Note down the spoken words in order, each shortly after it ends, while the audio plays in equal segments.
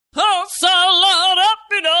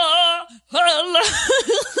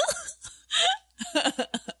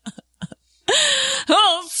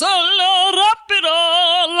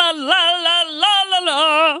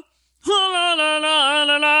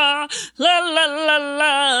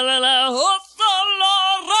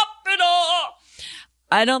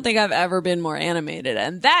I don't think I've ever been more animated,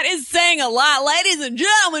 and that is saying a lot. Ladies and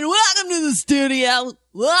gentlemen, welcome to the studio,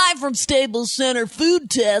 live from Staples Center,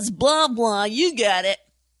 food test, blah, blah, you got it.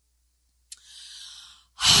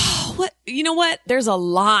 What? You know what? There's a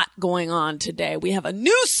lot going on today. We have a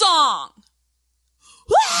new song.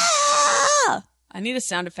 I need a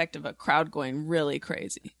sound effect of a crowd going really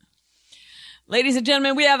crazy. Ladies and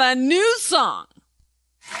gentlemen, we have a new song.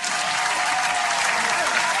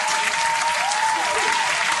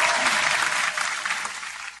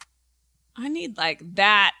 I need like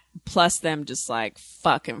that plus them just like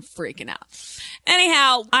fucking freaking out.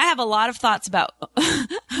 Anyhow, I have a lot of thoughts about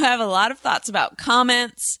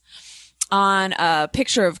comments on a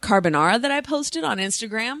picture of carbonara that I posted on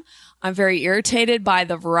Instagram. I'm very irritated by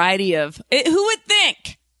the variety of who would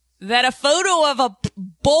think that a photo of a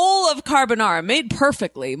bowl of carbonara made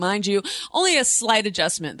perfectly, mind you, only a slight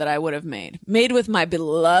adjustment that I would have made with my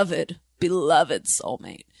beloved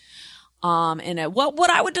soulmate. In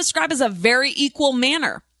what I would describe as a very equal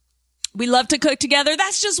manner. We love to cook together.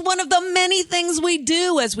 That's just one of the many things we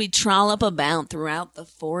do as we trollop about throughout the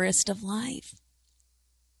forest of life.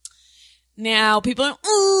 Now, people are,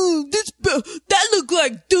 that looked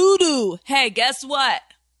like doo-doo. Hey, guess what?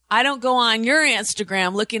 I don't go on your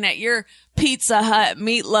Instagram looking at your Pizza Hut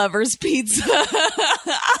meat lovers pizza.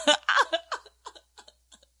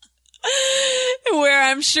 Where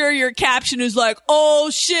I'm sure your caption is like, oh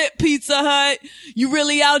shit, Pizza Hut, you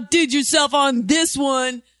really outdid yourself on this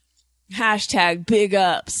one. Hashtag big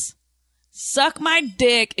ups. Suck my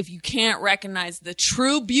dick if you can't recognize the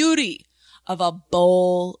true beauty of a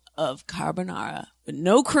bowl of carbonara with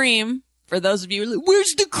no cream. For those of you who are like,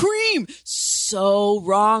 where's the cream? So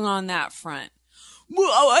wrong on that front. Well,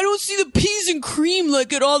 I don't see the peas and cream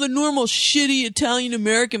like at all the normal shitty Italian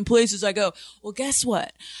American places I go. Well, guess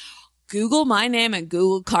what? Google my name and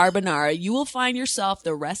Google carbonara. You will find yourself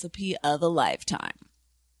the recipe of a lifetime.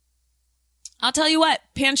 I'll tell you what,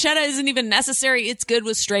 pancetta isn't even necessary. It's good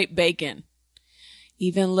with straight bacon.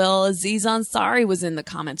 Even Lil Aziz Ansari was in the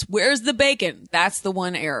comments. Where's the bacon? That's the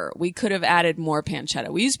one error. We could have added more pancetta.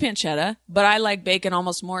 We use pancetta, but I like bacon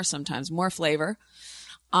almost more sometimes, more flavor.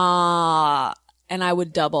 And I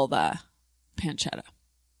would double the pancetta.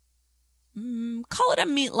 Call it a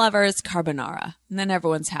meat lover's carbonara. And then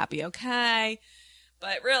everyone's happy, okay?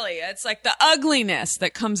 But really, it's like the ugliness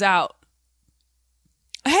that comes out.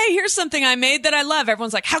 Hey, here's something I made that I love.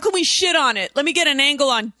 Everyone's like, how can we shit on it? Let me get an angle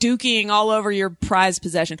on dookying all over your prized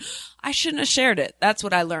possession. I shouldn't have shared it. That's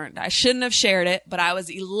what I learned. I shouldn't have shared it, but I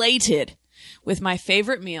was elated with my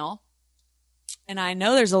favorite meal. And I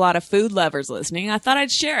know there's a lot of food lovers listening. I thought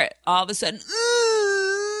I'd share it. All of a sudden,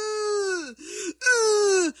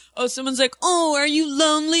 oh, someone's like, oh, are you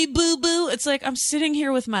lonely, boo-boo? It's like, I'm sitting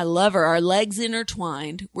here with my lover, our legs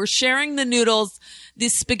intertwined. We're sharing the noodles, the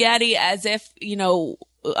spaghetti as if, you know,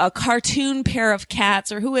 a cartoon pair of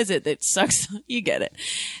cats, or who is it that sucks? You get it.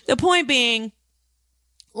 The point being,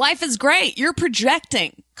 life is great. You're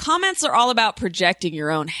projecting. Comments are all about projecting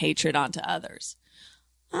your own hatred onto others.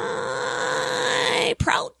 I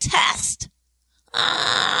protest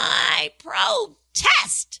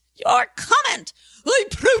your comment. I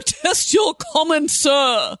protest your comment,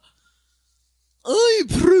 sir. I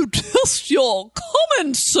protest your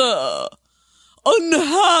comment, sir.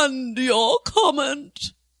 Unhand your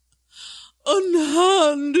comment.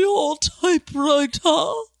 Unhand your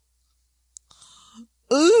typewriter.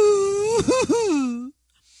 Ooh.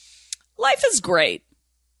 Life is great.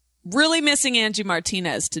 Really missing Angie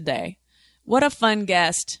Martinez today. What a fun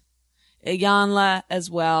guest. Iyanla as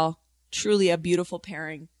well. Truly a beautiful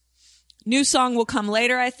pairing. New song will come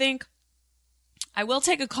later, I think. I will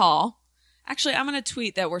take a call. Actually, I'm going to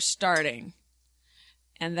tweet that we're starting.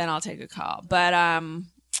 And then I'll take a call. But,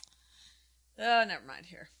 never mind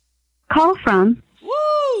here. Call from...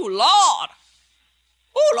 Woo, Lord!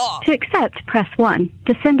 Oh, Lord! To accept, press 1.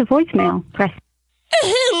 To send a voicemail, press...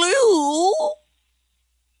 Hello?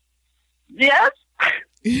 Yes?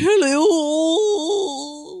 Hello?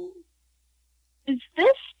 Is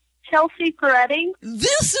this Chelsea Peretti?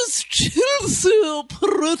 This is Chelsea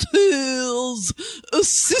Peretti's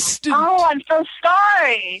assistant. Oh, I'm so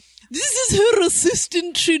sorry. This is her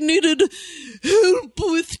assistant. She needed help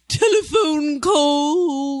with telephone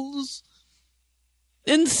calls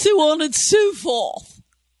and so on and so forth.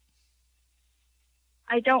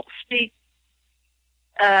 I don't speak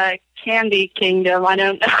Candy Kingdom. I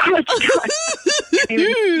don't know what's going on. I can't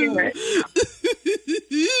even hear it.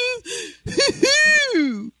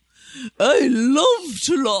 I love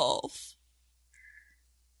to laugh.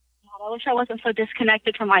 I wish I wasn't so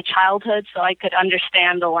disconnected from my childhood so I could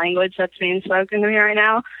understand the language that's being spoken to me right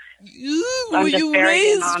now. Were you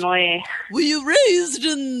raised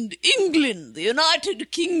in England, the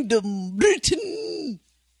United Kingdom, Britain?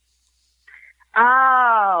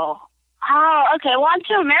 Oh, okay. Well, I'm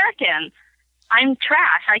too American. I'm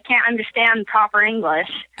trash. I can't understand proper English.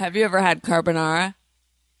 Have you ever had carbonara?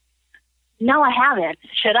 No, I haven't.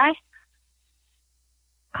 Should I?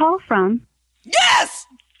 Call from. Yes!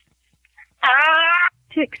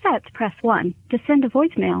 To accept, press 1. To send a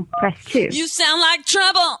voicemail, press 2. You sound like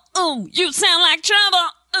trouble. Ooh, you sound like trouble.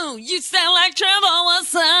 Ooh, you sound like trouble.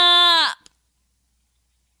 What's up?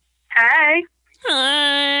 Hey.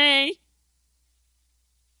 Hi.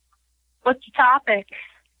 What's the topic?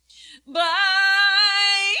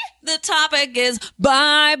 Bye. The topic is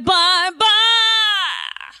bye, bye, bye.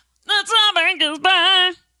 The topic is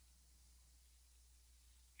bye.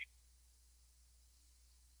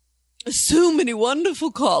 So many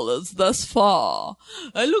wonderful callers thus far.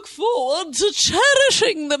 I look forward to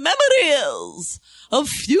cherishing the memories of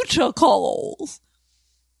future calls.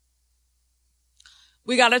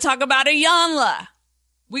 We gotta talk about Iyanla.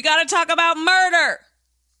 We gotta talk about murder.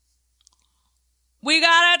 We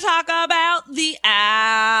gotta talk about the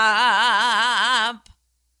app.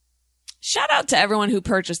 Shout out to everyone who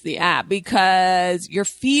purchased the app because your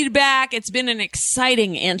feedback, it's been an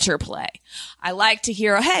exciting interplay. I like to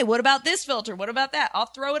hear, hey, what about this filter? What about that? I'll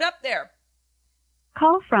throw it up there.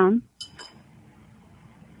 Call from.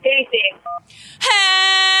 Daisy.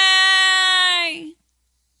 Hey!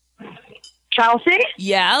 Chelsea?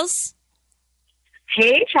 Yes?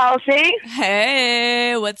 Hey, Chelsea.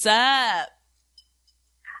 Hey, what's up?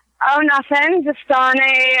 Oh, nothing. Just on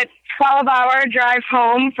a 12-hour drive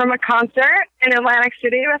home from a concert in Atlantic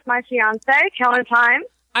City with my fiance, killing time.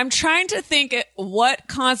 I'm trying to think what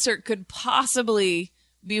concert could possibly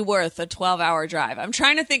be worth a 12-hour drive. I'm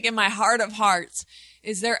trying to think in my heart of hearts,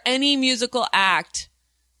 is there any musical act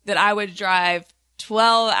that I would drive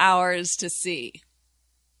 12 hours to see?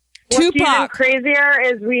 What's even Tupac. crazier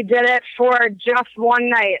is we did it for just one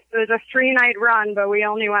night. It was a 3-night run, but we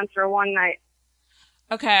only went for one night.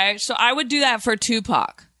 Okay, so I would do that for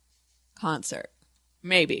Tupac concert.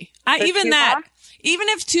 Maybe. Even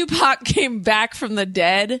if Tupac came back from the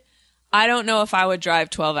dead, I don't know if I would drive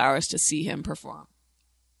 12 hours to see him perform.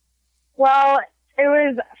 Well, it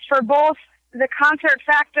was for both the concert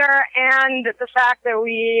factor and the fact that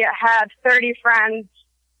we had 30 friends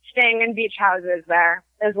staying in beach houses there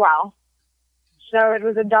as well. So it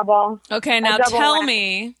was a double. Okay, now tell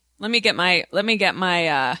me, let me get my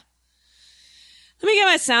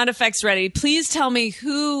sound effects ready. Please tell me,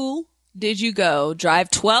 who did you go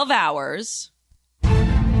drive 12 hours?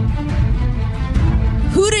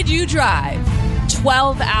 Who did you drive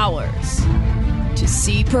 12 hours to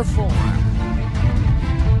see perform?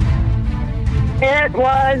 It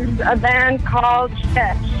was a band called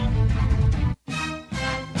Fish.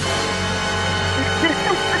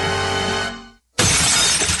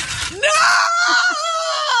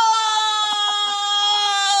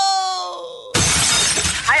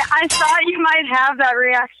 I thought you might have that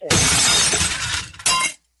reaction.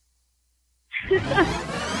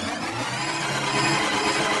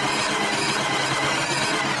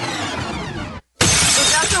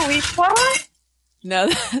 Was that the leaf blower? No,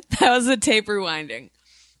 that was a tape rewinding.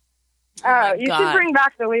 Oh, you should bring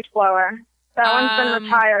back the leaf blower. That one's been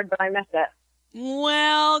retired, but I miss it.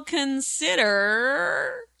 Well,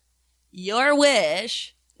 consider your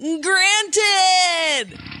wish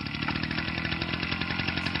granted.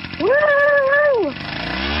 Woo!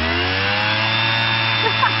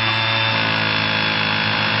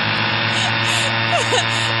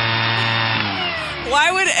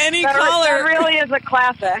 Why would any caller... That really is a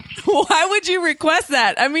classic. Why would you request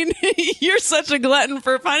that? I mean, you're such a glutton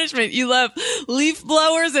for punishment. You love leaf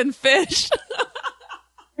blowers and fish.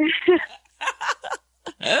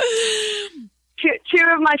 Two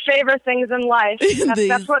of my favorite things in life.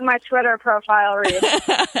 That's what my Twitter profile reads.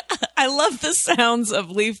 I love the sounds of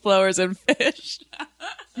leaf blowers and fish.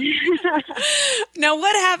 Now,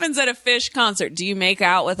 what happens at a Fish concert? Do you make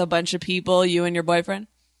out with a bunch of people, you and your boyfriend?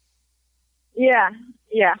 Yeah.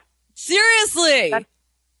 Seriously?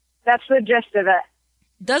 That's the gist of it.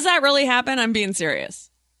 Does that really happen? I'm being serious.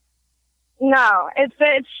 No, it's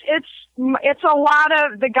a lot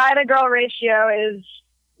of, the guy to girl ratio is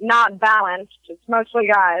not balanced. It's mostly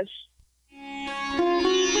guys.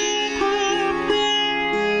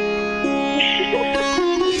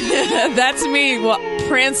 That's me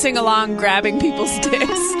prancing along, grabbing people's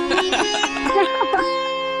dicks.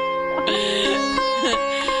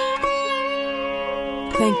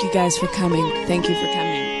 Thank you guys for coming. Thank you for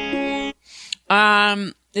coming.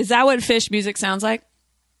 Is that what fish music sounds like?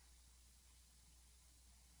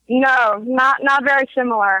 No, not very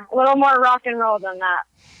similar. A little more rock and roll than that.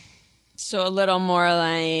 So a little more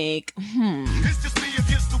like,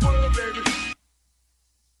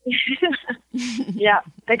 Yeah,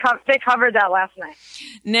 they covered that last night.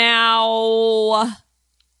 Now,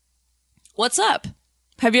 what's up?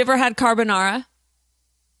 Have you ever had carbonara?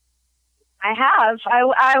 I have.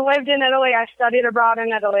 I lived in Italy. I studied abroad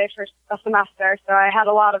in Italy for a semester, so I had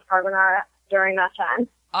a lot of carbonara during that time.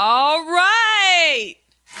 All right.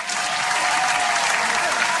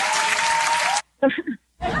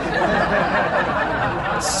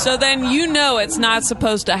 So then you know it's not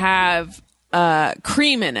supposed to have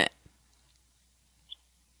cream in it.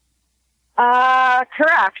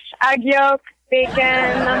 Correct. Egg yolk, bacon,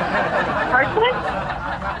 parsley.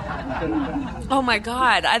 Oh my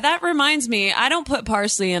God. That reminds me, I don't put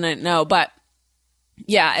parsley in it, no, but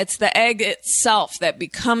yeah, it's the egg itself that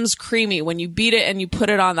becomes creamy. When you beat it and you put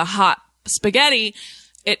it on the hot spaghetti,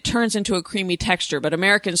 it turns into a creamy texture, but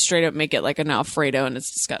Americans straight up make it like an Alfredo and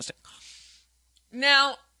it's disgusting.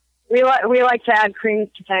 Now, we like to add cream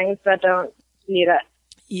to things that don't need it.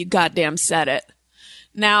 You goddamn said it.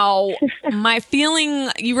 Now, my feeling,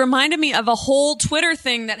 you reminded me of a whole Twitter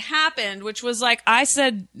thing that happened, which was like, I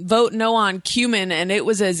said, vote no on cumin, and it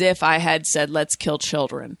was as if I had said, let's kill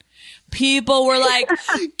children. People were like,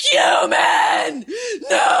 cumin!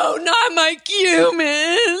 No, not my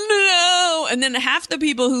cumin! No! And then half the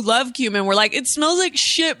people who love cumin were like, it smells like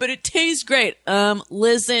shit, but it tastes great.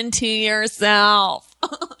 Listen to yourself.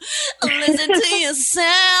 Listen to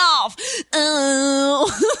yourself.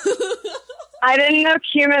 Oh. I didn't know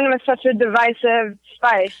cumin was such a divisive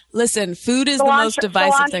spice. Listen, food is the most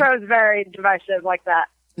divisive thing. Cilantro is very divisive like that.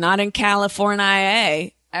 Not in California, eh?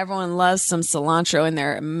 Everyone loves some cilantro in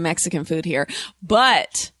their Mexican food here.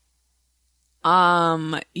 But,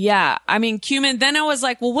 yeah, I mean, cumin. Then I was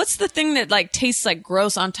like, well, what's the thing that like tastes like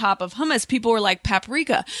gross on top of hummus? People were like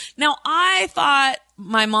paprika. Now, I thought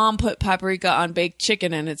my mom put paprika on baked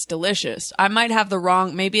chicken and it's delicious. I might have the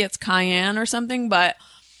wrong, maybe it's cayenne or something, but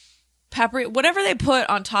paprika, whatever they put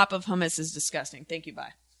on top of hummus is disgusting. Thank you,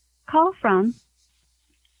 bye. Call from.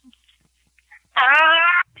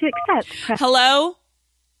 To accept, press. Hello?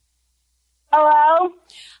 Hello?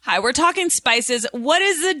 Hi, we're talking spices. What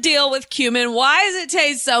is the deal with cumin? Why does it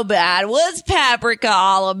taste so bad? What's paprika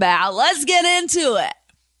all about? Let's get into it.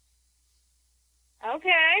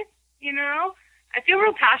 Okay. You know, I feel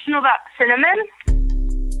real passionate about cinnamon.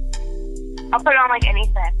 I'll put it on like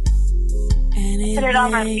anything. Put it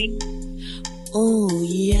on my feet. Oh,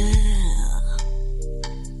 yeah.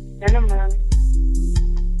 Cinnamon.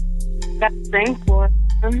 Got thing for it.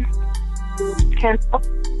 Can't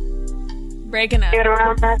Breaking up. get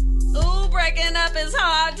around that. Ooh, breaking up is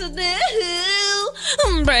hard to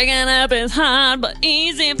do. Breaking up is hard, but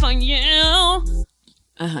easy for you.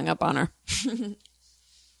 I hung up on her.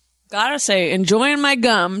 Gotta say, enjoying my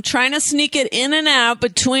gum, trying to sneak it in and out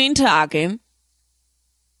between talking.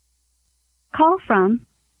 Call from.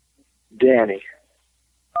 Danny.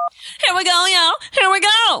 Here we go, yo. Here we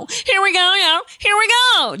go. Here we go, yo. Here we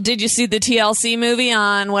go. Did you see the TLC movie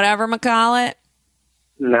on whatever McCall it?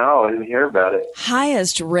 No, I didn't hear about it.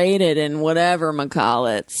 Highest rated in whatever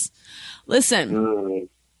McCall it's. Listen,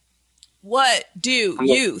 what do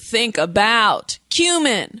you think about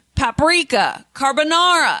cumin, paprika,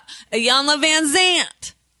 carbonara, Iyanla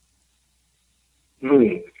Vanzant?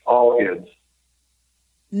 All good.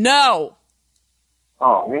 No.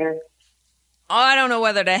 Oh, man. I don't know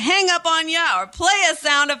whether to hang up on you or play a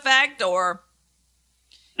sound effect or...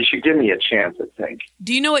 You should give me a chance, I think.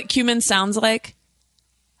 Do you know what cumin sounds like?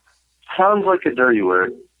 Sounds like a dirty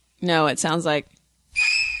word. No, it sounds like...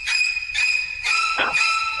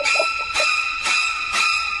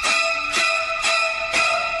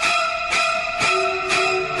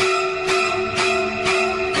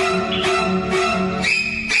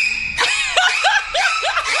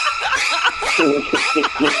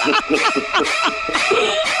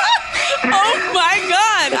 Oh my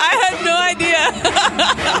God, I had no idea.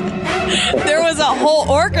 There was a whole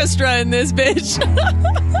orchestra in this bitch.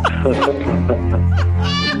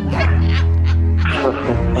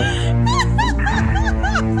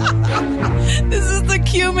 This is the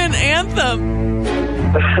cumin anthem.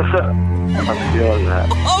 I'm feeling that.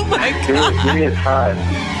 Oh my God. Give me a time.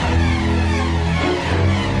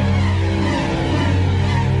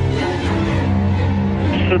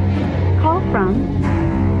 Call from.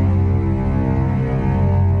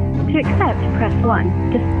 To accept, press 1.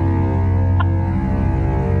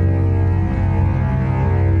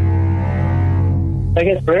 I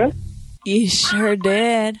guess, Bruce? You sure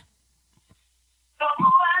did.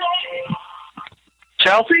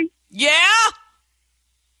 Chelsea? Yeah?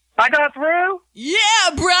 I got through? Yeah,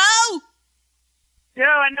 bro! Yeah,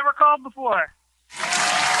 I never called before.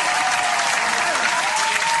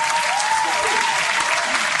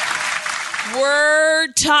 We're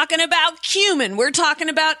talking about cumin. We're talking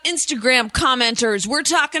about Instagram commenters. We're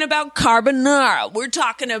talking about carbonara. We're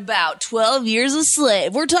talking about 12 Years a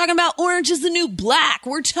Slave. We're talking about Orange is the New Black.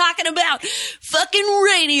 We're talking about fucking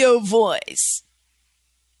radio voice.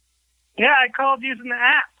 Yeah, I called using the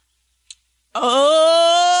app.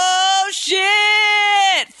 Oh,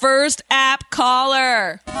 shit! First app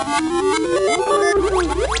caller.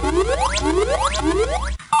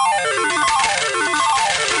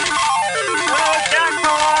 Oh,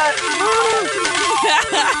 jackpot!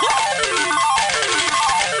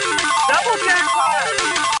 Double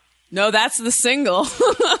jackpot! No, that's the single.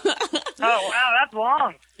 Oh, wow, that's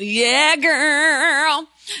long. Yeah, girl.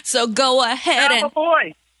 So go ahead Alpha and...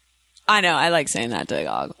 boy. I know, I like saying that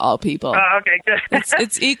to all people. Oh, okay, good.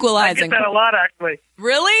 It's equalizing. I get that a lot, actually.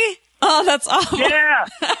 Really? Oh, that's awful. Yeah.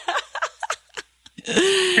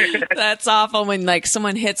 That's awful when like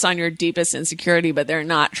someone hits on your deepest insecurity, but they're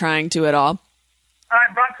not trying to at all.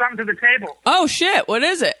 I brought something to the table. Oh shit! What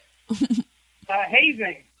is it?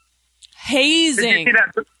 Hazing. Hazing. Did you see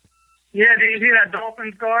that? Yeah, did you see that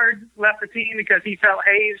Dolphins guard left the team because he felt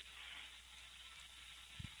hazed?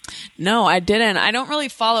 No, I didn't. I don't really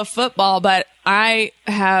follow football, but I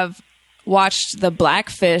have watched the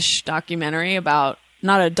Blackfish documentary about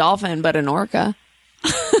not a dolphin, but an orca.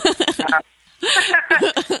 The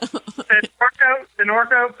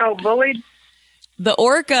Norco felt bullied? The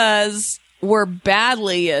orcas were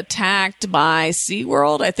badly attacked by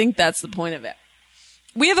SeaWorld. I think that's the point of it.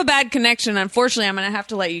 We have a bad connection. Unfortunately, I'm going to have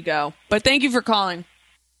to let you go. But thank you for calling.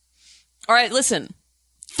 All right, listen.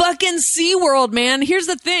 Fucking SeaWorld, man. Here's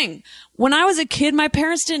the thing. When I was a kid, my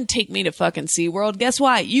parents didn't take me to fucking SeaWorld. Guess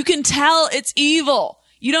why? You can tell it's evil.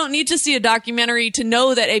 You don't need to see a documentary to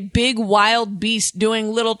know that a big wild beast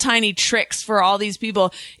doing little tiny tricks for all these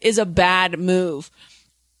people is a bad move.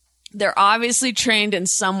 They're obviously trained in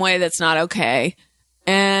some way that's not okay.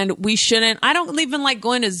 And we shouldn't, I don't even like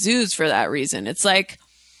going to zoos for that reason. It's like,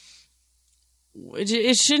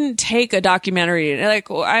 it shouldn't take a documentary. Like,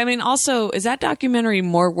 I mean, also, is that documentary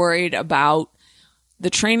more worried about the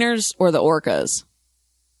trainers or the orcas?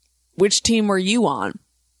 Which team were you on?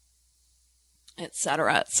 Et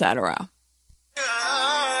cetera, et cetera.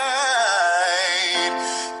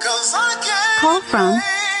 Call from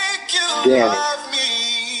Danny.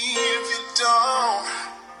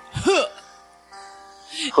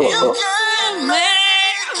 You can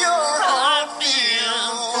make your heart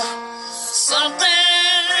feel something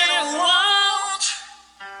it won't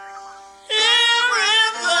here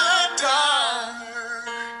in the dark.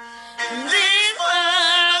 Deep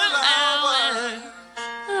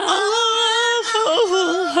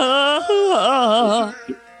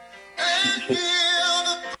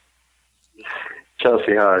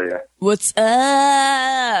Chelsea, how are you? What's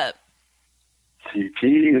up?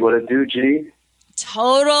 CP, what it do, G?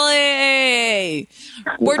 Totally.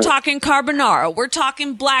 We're talking carbonara. We're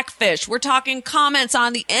talking Blackfish. We're talking comments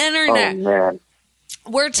on the internet. Oh, man.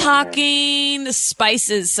 We're talking the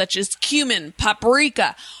spices such as cumin,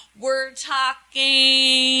 paprika. We're talking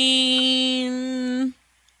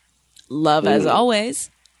love as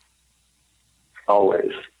always.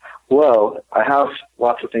 Always. Well, I have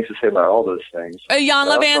lots of things to say about all those things.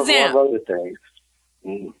 Jan Van Zant. Other things.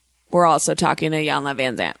 Mm. We're also talking to Jan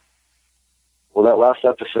Van Zant. Well, that last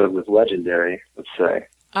episode was legendary, let's say.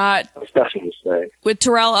 That's definitely to say. With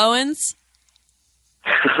Terrell Owens?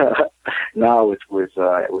 No, with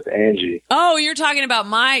Angie. Oh, you're talking about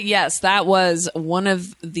yes, that was one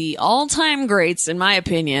of the all-time greats, in my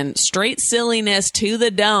opinion. Straight silliness to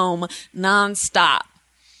the dome, nonstop.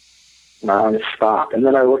 Non-stop. And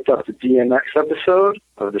then I looked up the DMX episode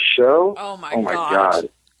of the show. Oh my God.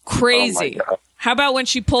 Crazy. Oh my God. How about when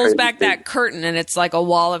she pulls Crazy back that curtain and it's like a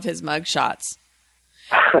wall of his mugshots?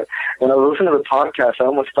 When I was listening to the podcast, I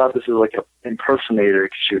almost thought this was like an impersonator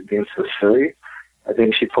because she was being so silly. I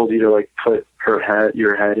think she told you to like put your head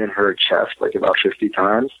in her chest like about 50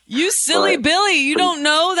 times. You silly Billy, you don't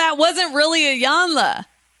know that wasn't really a Yanla.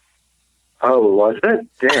 Oh, was it?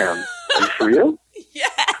 Damn. Are you for real?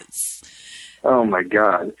 Yes. Oh my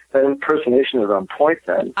God. That impersonation is on point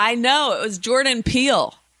then. I know. It was Jordan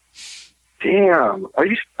Peele. Damn.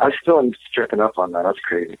 I still am stripping up on that. That's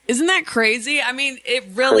crazy. Isn't that crazy? I mean, it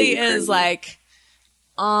really is like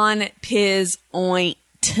on piz oint.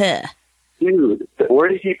 Dude, where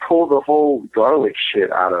did he pull the whole garlic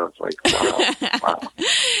shit out of? Like, wow. Wow.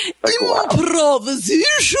 Like, wow.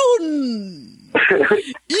 Improvisation.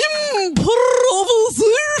 Improvisation.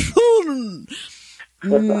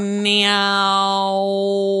 Meow.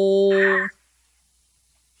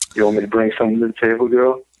 You want me to bring something to the table,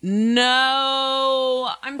 girl? No,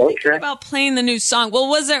 I'm thinking about playing the new song.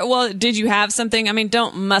 Well, did you have something? I mean,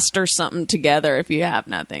 don't muster something together if you have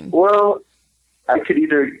nothing. Well, I could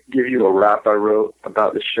either give you a rap I wrote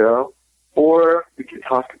about the show, or we could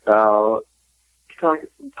talk about, I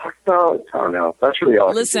don't know. That's really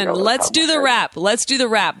all. Listen, let's do the rap. Let's do the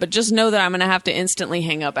rap, but just know that I'm going to have to instantly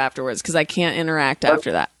hang up afterwards because I can't interact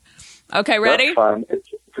after that. Okay, ready? That's fine. It's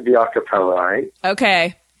to be a cappella, all right?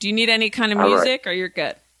 Okay. Do you need any kind of music or you're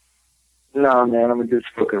good? No, man, I'm going to do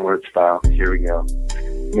spoken word style. Here we go.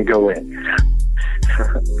 Let me go in.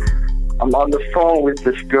 I'm on the phone with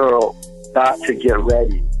this girl, about to get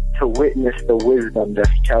ready to witness the wisdom that's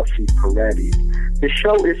Chelsea Peretti. The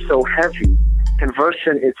show is so heavy.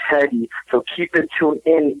 Conversing is heady, so keep it tuned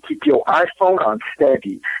in. Keep your iPhone on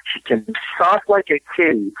steady. She can soft like a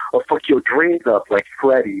kitty or fuck your dreams up like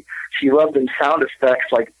Freddy. She loves them sound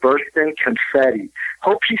effects like bursting confetti.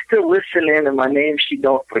 Hope she's still listening and my name she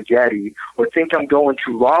don't forgetty or think I'm going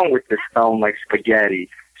too long with this sound like spaghetti.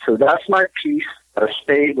 So that's my piece. Gotta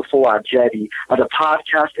stay before I jetty. On the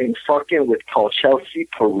podcast ain't fucking with called Chelsea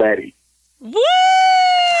Peretti. Woo!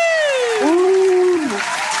 Woo!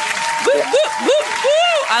 Woo, woo, woo,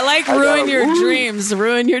 woo. I like ruin your dreams.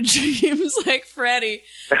 Ruin your dreams like Freddie.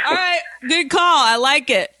 All right. Good call. I like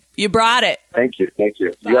it. You brought it. Thank you. Thank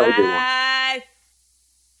you. Bye. You have a good one.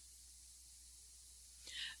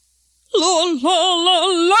 La la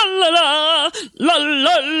la la la la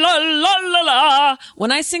la la la la la.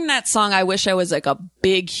 When I sing that song, I wish I was like a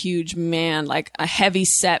big, huge man, like a heavy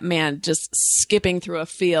set man, just skipping through a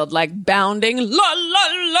field, like bounding. La la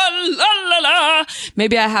la la la la.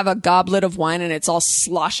 Maybe I have a goblet of wine and it's all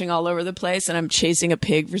sloshing all over the place, and I'm chasing a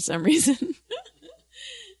pig for some reason.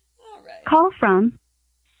 All right. Call from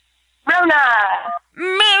Mona.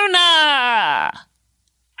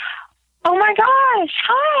 Oh my gosh,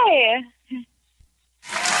 hi.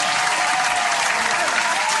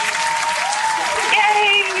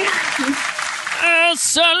 Yay.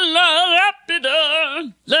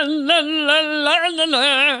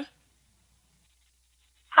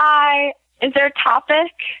 Hi, is there a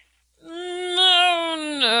topic?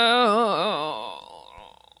 No.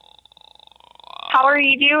 How are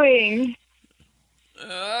you doing? Oh,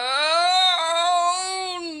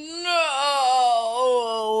 no.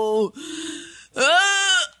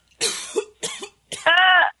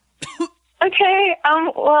 Okay,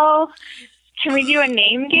 well, can we do a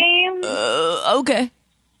name game? Okay.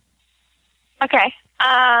 Okay,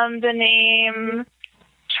 the name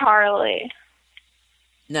Charlie.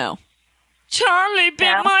 No. Charlie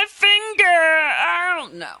bit my finger. I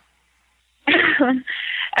don't know.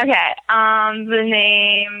 Okay, the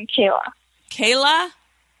name Kayla. Kayla?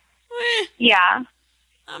 Yeah.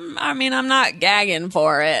 I'm not gagging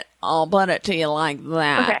for it. I'll put it to you like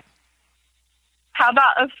that. Okay. How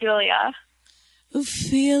about Ophelia?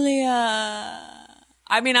 Ophelia.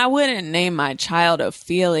 I mean, I wouldn't name my child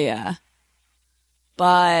Ophelia,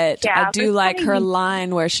 but Yeah, I do but like her funny.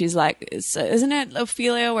 line where she's like, isn't it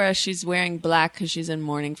Ophelia where she's wearing black because she's in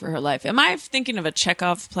mourning for her life? Am I thinking of a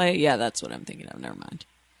Chekhov play? Yeah, that's what I'm thinking of. Never mind.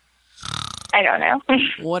 I don't know.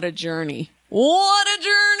 What a journey. What a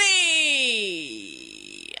journey.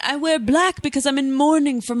 I wear black because I'm in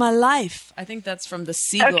mourning for my life. I think that's from The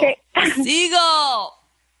Seagull. Okay. The Seagull.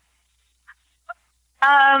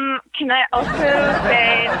 Can I also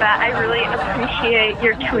say that I really appreciate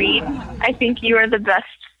your tweet. I think you are the best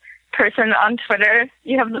person on Twitter.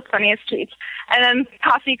 You have the funniest tweets. And then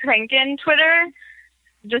Coffee Crankin Twitter,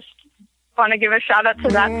 just want to give a shout out to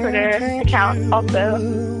that Twitter account also.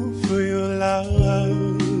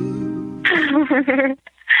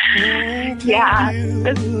 Yeah.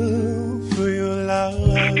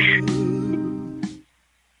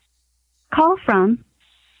 Call from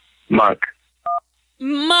Mark.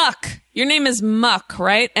 Muck. Your name is Muck,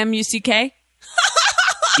 right? M-U-C-K?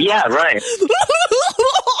 Yeah, right.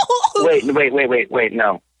 Wait,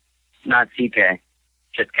 no. Not C-K.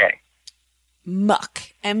 Just K. Muck.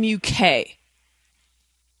 M-U-K.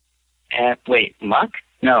 Wait, Muck?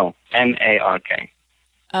 No, M-A-R-K.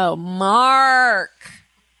 Oh, Mark.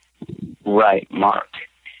 Right, Mark.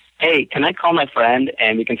 Hey, can I call my friend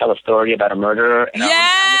and we can tell a story about a murderer? In our hometown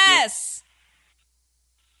with you? Yes.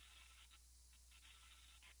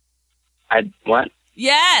 What?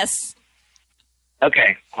 Yes.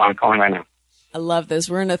 Okay, well, I'm calling right now. I love this.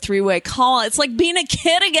 We're in a three-way call. It's like being a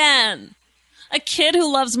kid again. A kid who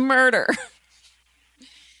loves murder.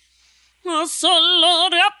 Okay,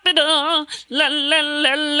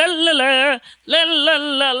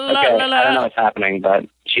 Okay, I don't know what's happening, but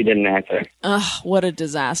she didn't answer. Ugh, what a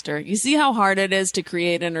disaster. You see how hard it is to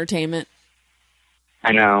create entertainment?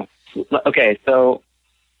 I know. Okay, so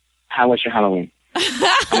how was your Halloween?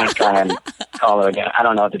 I'm going to try and call her again. I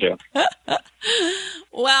don't know what to do.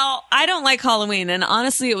 Well, I don't like Halloween, and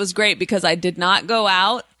honestly, it was great because I did not go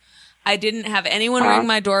out. I didn't have anyone ring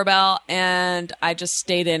my doorbell, and I just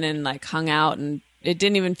stayed in and like hung out, and it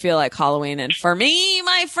didn't even feel like Halloween. And for me,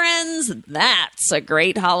 my friends, that's a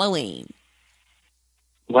great Halloween.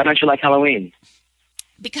 Why don't you like Halloween?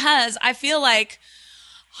 Because I feel like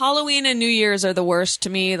Halloween and New Year's are the worst to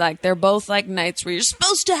me. Like, they're both like nights where you're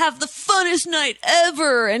supposed to have the funnest night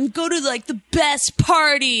ever and go to like the best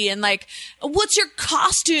party and like, what's your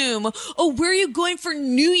costume? Oh, where are you going for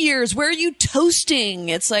New Year's? Where are you toasting?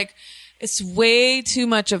 It's like, it's way too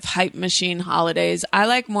much of hype machine holidays. I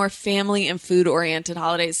like more family and food oriented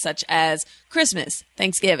holidays such as Christmas,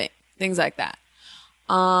 Thanksgiving, things like that.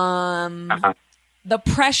 The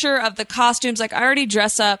pressure of the costumes, like I already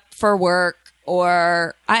dress up for work.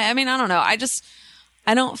 Or, I mean, I don't know. I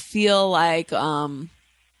don't feel like,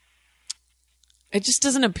 it just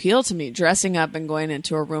doesn't appeal to me dressing up and going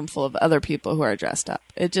into a room full of other people who are dressed up.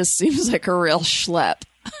 It just seems like a real schlep.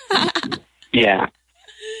 Yeah.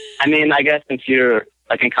 I mean, I guess since you're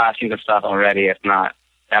like in costumes and stuff already, it's not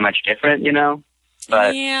that much different, you know?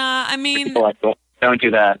 But yeah, I mean, people like don't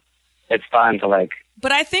do that. It's fun to like,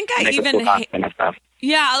 but I think I make a even, cool costume and stuff.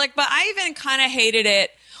 yeah, like, but I even kind of hated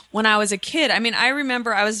it when I was a kid. I mean, I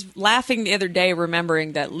remember I was laughing the other day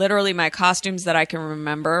remembering that literally my costumes that I can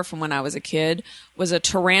remember from when I was a kid was a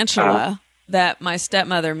tarantula that my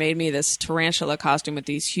stepmother made me, this tarantula costume with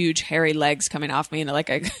these huge hairy legs coming off me and like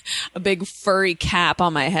a big furry cap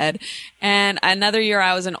on my head. And another year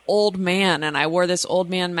I was an old man and I wore this old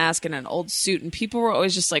man mask and an old suit and people were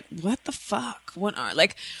always just like, what the fuck? What are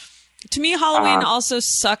like... To me, Halloween also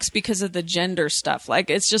sucks because of the gender stuff. Like,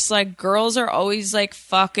 it's just like girls are always like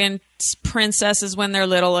fucking princesses when they're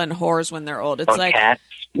little and whores when they're old. It's or like cats.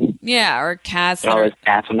 Yeah, or cats. They're always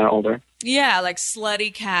cats when they're older. Yeah, like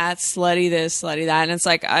slutty cats, slutty this, slutty that. And it's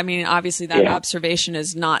like, I mean, obviously that observation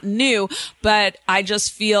is not new, but I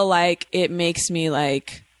just feel like it makes me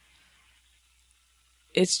like,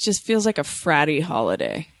 it just feels like a fratty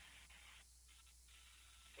holiday.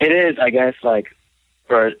 It is, I guess, like,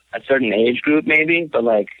 for a certain age group, maybe, but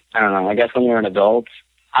like, I don't know, I guess when you're an adult,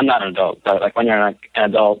 I'm not an adult, but like when you're like an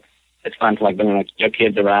adult, it's fun to like bring like your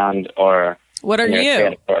kids around or... What are you?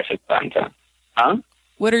 Kid, of course, it's fun to... Huh?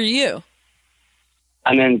 What are you?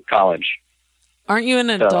 I'm in college. Aren't you an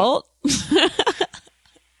adult?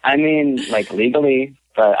 I mean, like legally,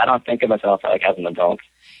 but I don't think of myself like as an adult.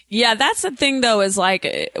 Yeah, that's the thing, though, is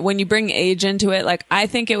like when you bring age into it, like I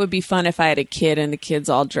think it would be fun if I had a kid and the kid's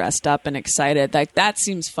all dressed up and excited. Like that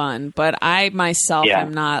seems fun. But I myself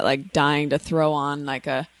am not like dying to throw on like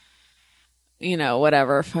a, you know,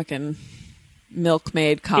 whatever fucking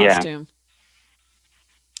milkmaid costume.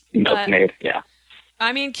 Yeah. Milkmaid, yeah.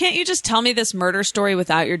 I mean, can't you just tell me this murder story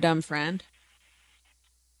without your dumb friend?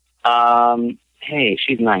 Hey,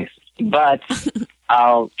 she's nice. But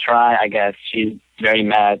I'll try, I guess. She's very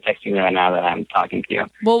mad texting me right now that I'm talking to you.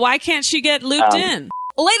 Well, why can't she get looped in?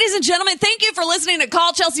 Ladies and gentlemen, thank you for listening to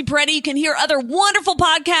Call Chelsea Peretti. You can hear other wonderful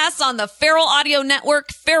podcasts on the Feral Audio Network,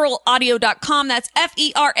 feralaudio.com. That's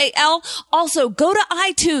Feral. Also, go to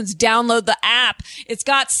iTunes, download the app. It's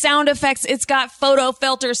got sound effects. It's got photo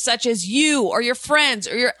filters such as you or your friends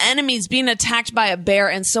or your enemies being attacked by a bear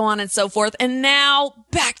and so on and so forth. And now,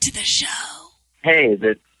 back to the show. Hey, is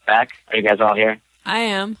it back? Are you guys all here? I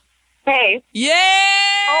am. Hey. Yeah!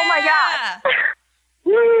 Oh my God.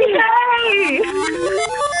 Yay!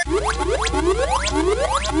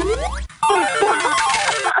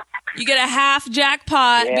 You get a half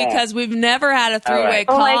jackpot because we've never had a three-way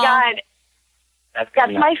call. Oh my God. That's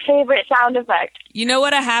my favorite sound effect. You know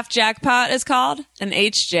what a half jackpot is called? An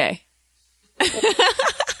HJ.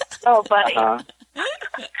 Oh, buddy.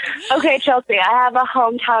 Okay, Chelsea, I have a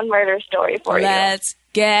hometown murder story for you. Let's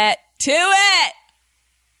get to it.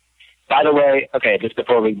 By the way, okay, just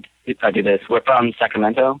before we do this, we're from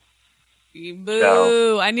Sacramento. Boo.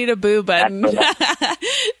 So, I need a boo button.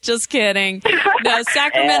 Just kidding. No,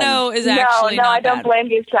 Sacramento is actually No, not I don't bad. blame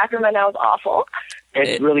you. Sacramento is awful.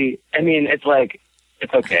 It's really, I mean, it's like,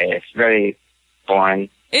 it's okay. It's very boring.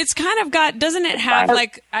 It's kind of got, doesn't it have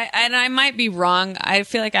like, I might be wrong. I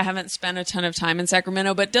feel like I haven't spent a ton of time in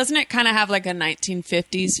Sacramento, but doesn't it kind of have like a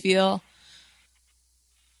 1950s feel?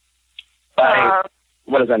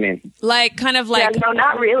 What does that mean? Like, kind of like... Yeah, no,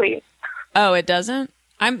 not really. Oh, it doesn't?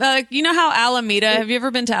 I'm you know how Alameda, have you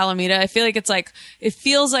ever been to Alameda? I feel like it's like, it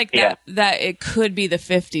feels like that it could be the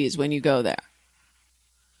 50s when you go there.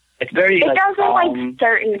 It's very It like doesn't calm, like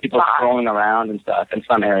certain people spots. strolling around and stuff in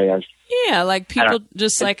some areas. Yeah, like people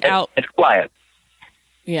just like out. It's quiet.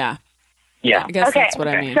 Yeah, Yeah. I guess Okay, that's what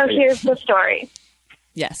I mean. so here's the story.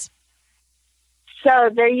 Yes. So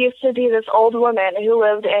there used to be this old woman who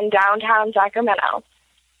lived in downtown Sacramento.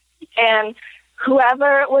 And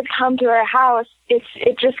whoever would come to her house, it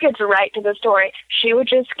just gets right to the story. She would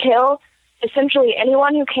just kill essentially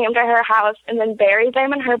anyone who came to her house and then bury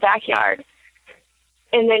them in her backyard.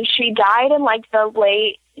 And then she died in like the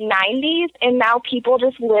late 90s, and now people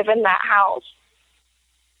just live in that house.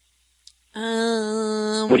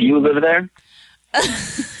 Would you live there?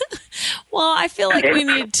 Well, I feel like we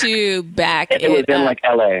need to back If it was it in up. like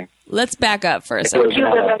L.A. Let's back up for a If it second. was You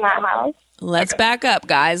in live LA. in that house. Let's back up,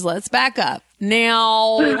 guys. Let's back up.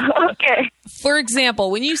 Now, Okay. for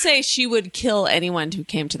example, when you say she would kill anyone who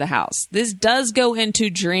came to the house, this does go into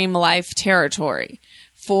dream life territory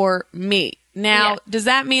for me. Now, Yeah. does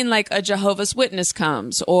that mean like a Jehovah's Witness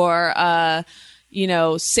comes or a,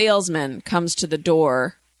 salesman comes to the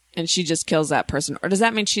door and she just kills that person? Or does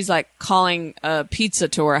that mean she's like calling a pizza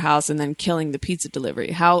to her house and then killing the pizza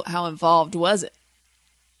delivery? How involved was it?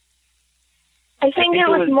 I think think it it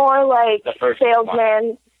was was more like the first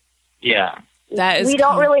salesman. Yeah. That is We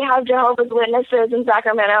don't really have Jehovah's Witnesses in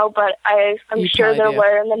Sacramento, but I'm You sure there probably do.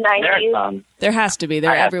 were in the There's 90s. some. There has to be.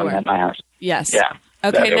 They're I have some everywhere. at my house. Yes. Yeah.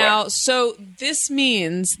 Okay, Everywhere. now, so this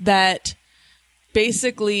means that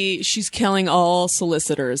basically she's killing all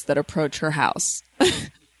solicitors that approach her house,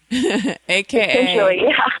 Essentially, aka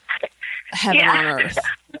yeah. heaven Yeah. on earth.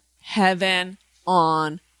 Heaven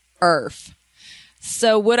on earth.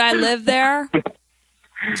 So would I live there?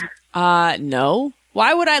 No.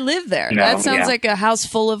 Why would I live there? No, That sounds yeah. like a house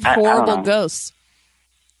full of I don't horrible know. ghosts.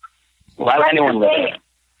 Why would That's anyone the live thing. there?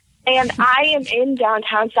 And I am in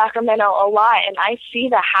downtown Sacramento a lot, and I see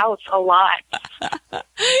the house a lot.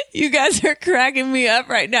 You guys are cracking me up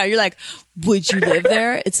right now. You're like, would you live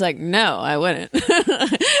there? It's like, no, I wouldn't.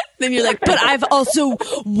 Then you're like, but I've also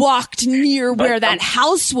walked near where that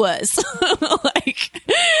house was. Like,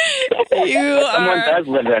 you Someone are. does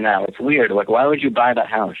live there now. It's weird. Like, why would you buy that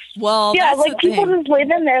house? Well, Yeah, that's like the people thing. just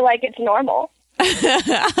live in there like it's normal.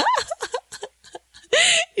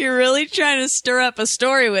 You're really trying to stir up a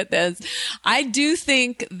story with this. I do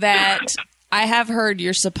think that I have heard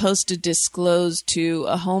you're supposed to disclose to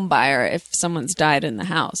a home buyer if someone's died in the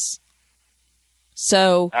house.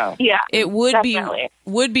 So Oh. Yeah, it would definitely.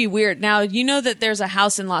 be weird. Now, you know that there's a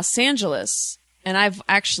house in Los Angeles, and I've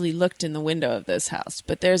actually looked in the window of this house,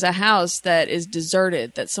 but there's a house that is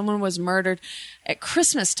deserted, that someone was murdered at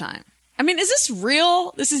Christmas time. I mean, is this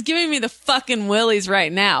real? This is giving me the fucking willies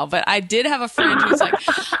right now. But I did have a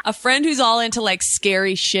friend who's all into like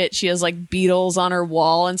scary shit. She has like beetles on her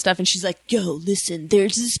wall and stuff. And she's like, yo, listen,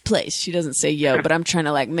 there's this place. She doesn't say yo, but I'm trying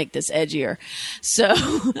to like make this edgier. So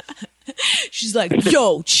she's like,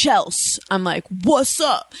 yo, Chels. I'm like, what's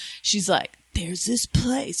up? She's like, there's this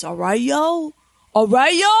place. All right, yo. All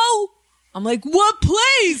right, yo. I'm like, what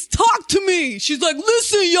place? Talk to me. She's like,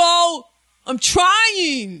 listen, yo. I'm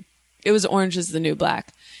trying. It was Orange is the New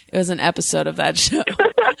Black. It was an episode of that show.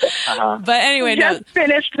 But anyway, no. Just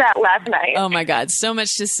finished that last night. Oh my God, so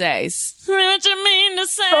much to say. Say what you mean to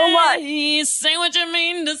say. So much. Say what you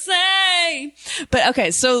mean to say. But okay,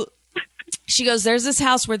 so she goes, there's this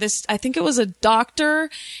house where I think it was a doctor.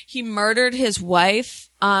 He murdered his wife.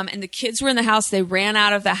 And the kids were in the house. They ran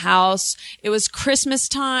out of the house. It was Christmas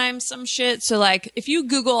time, some shit. So like, if you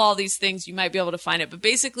Google all these things, you might be able to find it. But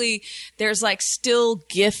basically, there's like still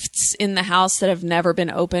gifts in the house that have never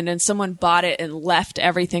been opened, and someone bought it and left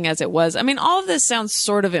everything as it was. I mean, all of this sounds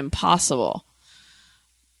sort of impossible.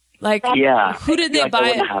 Like, Yeah. who did they Like, that buy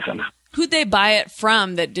wouldn't it? happen. Who'd they buy it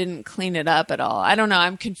from that didn't clean it up at all? I don't know.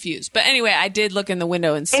 I'm confused. But anyway, I did look in the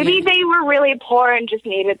window and see. Maybe they were really poor and just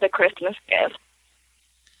needed the Christmas gift.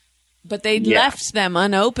 But they Yeah. left them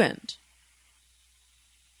unopened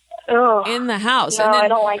Oh, in the house. no, and then, I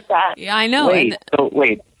don't like that. Yeah, I know. Wait. And So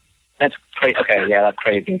wait. That's crazy. Okay. Yeah, that's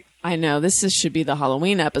crazy. I know. Should be the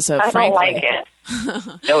Halloween episode, I don't frankly. like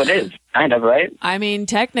it. No, it is kind of right. I mean,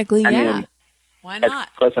 technically, I yeah. mean, Why That's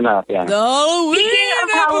not? close enough. Yeah. The Halloween Speaking of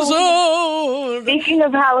episode. Speaking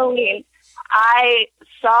of Halloween, I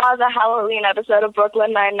saw the Halloween episode of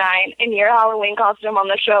Brooklyn Nine-Nine, and your Halloween costume on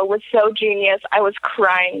the show was so genius. I was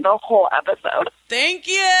crying the whole episode. Thank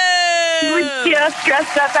you. You were just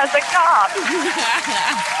dressed up as a cop.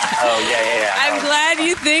 Oh yeah. I'm glad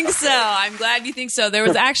you think so. There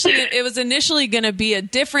was actually, it was initially going to be a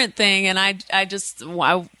different thing, and I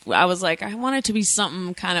was like, I want it to be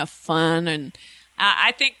something kind of fun, and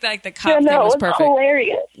I think like the cop thing was It was perfect.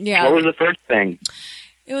 hilarious. Yeah. What was the first thing?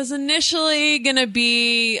 It was initially going to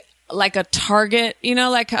be like a target,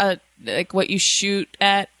 like what you shoot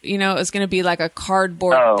at, it was going to be like a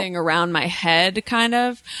cardboard thing around my head kind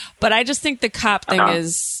of. But I just think the cop thing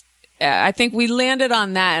is, I think we landed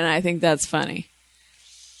on that, and I think that's funny.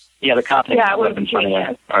 Yeah, the cop thing would have been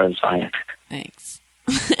funnier. Or it was funnier. Thanks.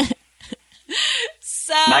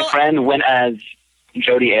 My friend went as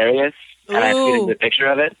Jodi Arias, and I tweeted the picture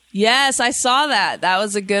of it. Yes, I saw that. That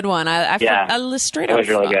was a good one. I straight up. It was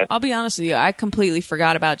really good. I'll be honest with you. I completely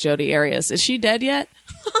forgot about Jodi Arias. Is she dead yet?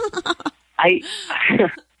 I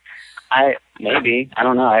maybe. I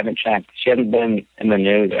don't know. I haven't checked. She hasn't been in the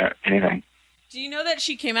news or anything. Do you know that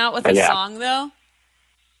she came out with a song, though?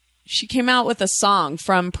 She came out with a song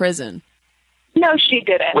from prison. No, she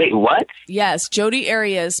didn't. Wait, what? Yes, Jodi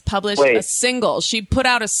Arias published a single. She put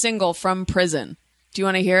out a single from prison. Do you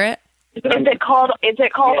want to hear it? Is it called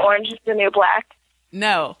Orange is the New Black?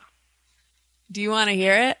 No. Do you want to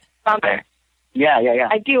hear it? Okay. Yeah.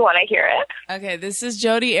 I do want to hear it. Okay, this is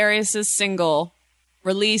Jodi Arias' single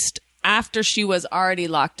released after she was already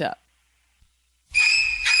locked up.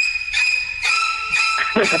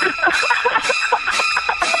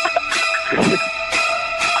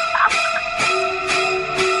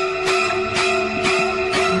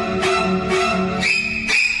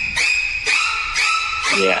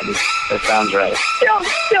 Yeah, that sounds right.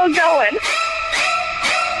 Still going.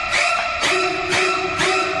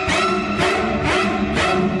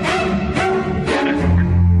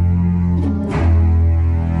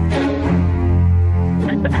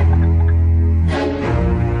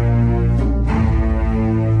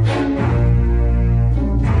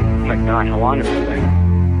 Oh my God, how long is this thing?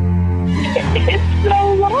 It's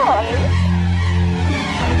so long.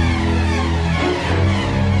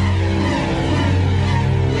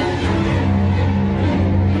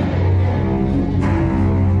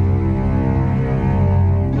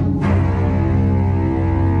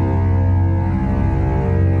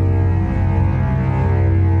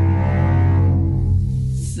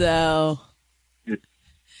 So,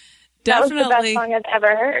 that was the best song I've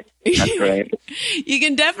ever heard. That's great. You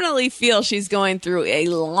can definitely feel she's going through a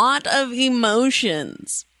lot of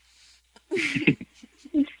emotions.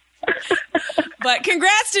 But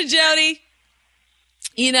congrats to Jodi.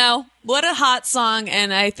 What a hot song,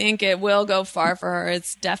 and I think it will go far for her.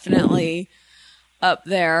 It's definitely up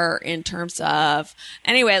there in terms of...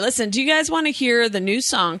 Anyway, listen, do you guys want to hear the new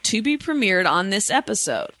song to be premiered on this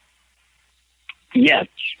episode? Yes.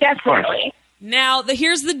 Definitely. Now,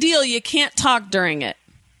 here's the deal. You can't talk during it.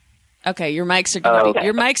 Okay, your mics are going to be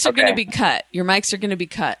cut. Your mics are going to be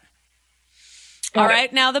cut. All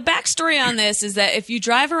right. Now, the backstory on this is that if you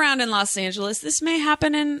drive around in Los Angeles, this may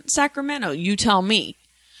happen in Sacramento. You tell me.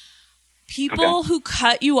 People who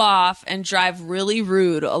cut you off and drive really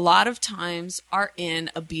rude a lot of times are in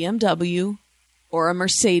a BMW or a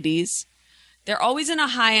Mercedes. They're always in a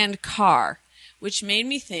high-end car, which made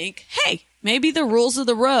me think, hey, maybe the rules of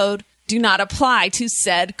the road do not apply to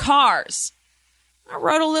said cars. I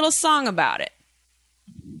wrote a little song about it.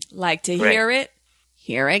 Like to hear it?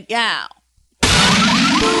 Here it go. I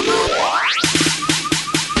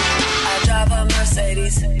drive a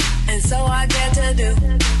Mercedes, and so I get to do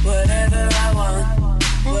whatever I want.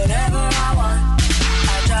 Whatever I want.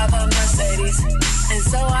 I drive a Mercedes, and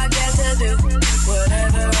so I get to do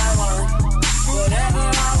whatever I want. Whatever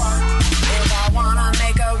I want. If I wanna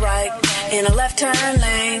make a right in a left turn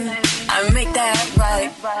lane, I make that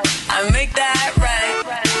right. I make that right.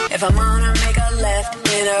 If I wanna make a left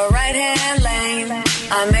in a right hand lane,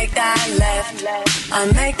 I make that left. I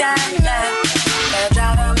make that left. I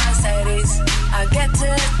drive a Mercedes. I get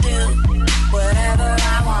to do whatever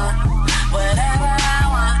I want. Whatever I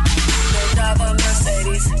want. I drive a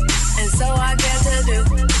Mercedes, and so I get to do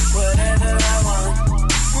whatever I want.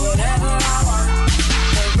 Whatever I want.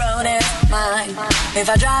 The road is mine. If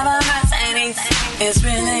I drive a Mercedes, it's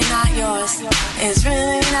really not yours. It's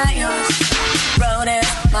really not yours. Road is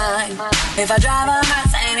mine. If I drive a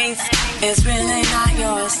Mercedes, it's really not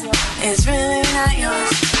yours. It's really not yours.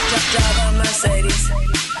 Drive a Mercedes.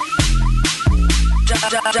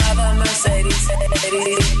 Drive a Mercedes.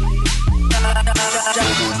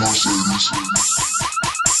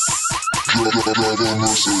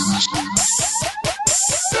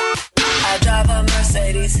 I drive a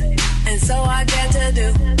Mercedes, and so I get to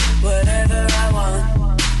do whatever I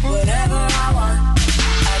want. Whatever I want.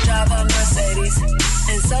 I drive a Mercedes,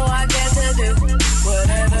 and so I get to do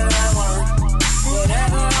whatever I want.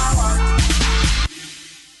 Whatever I want.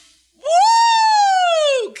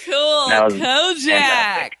 Woo! Cool, Kojak.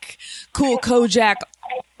 Fantastic. Cool, Kojak,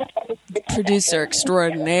 producer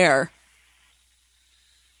extraordinaire.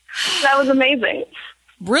 That was amazing.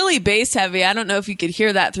 really bass heavy. I don't know if you could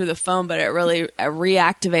hear that through the phone, but it really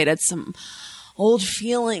reactivated some old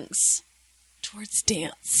feelings towards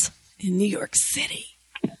dance in New York City.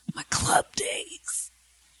 My club days.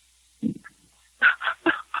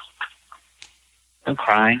 I'm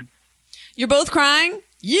crying. You're both crying?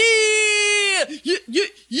 Yeah! Yeah, yeah,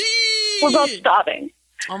 yeah! We're both sobbing.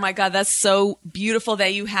 Oh my God, that's so beautiful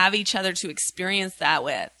that you have each other to experience that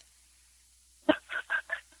with.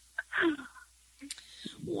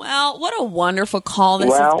 Well, what a wonderful call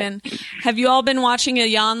this has been. Have you all been watching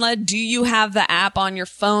Iyanla? Do you have the app on your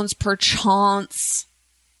phones per chance?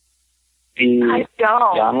 I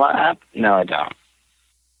don't. Iyanla app? No, I don't.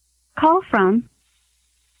 Call from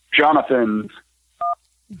Jonathan.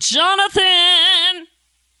 Jonathan!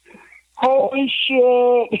 Holy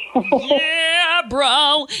shit! Yeah,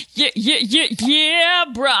 bro. Yeah,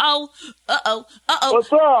 bro. Uh-oh.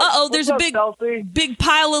 What's up? Uh-oh, there's What's a up, Chelsea? big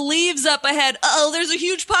pile of leaves up ahead. Uh-oh, there's a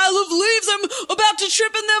huge pile of leaves. I'm about to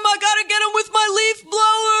trip in them. I gotta get them with my leaf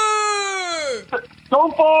blower.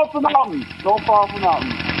 Don't fall off the mountain. Don't fall off the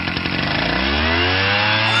mountain.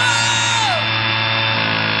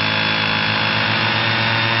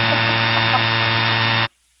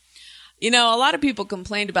 You know, a lot of people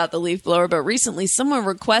complained about the leaf blower, but recently someone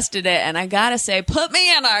requested it, and I gotta say, put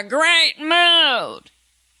me in a great mood.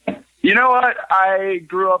 You know what? I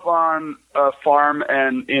grew up on a farm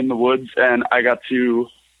and in the woods, and I got to,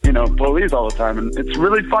 blow leaves all the time, and it's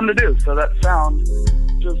really fun to do. So that sound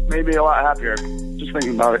just made me a lot happier, just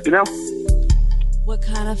thinking about it, What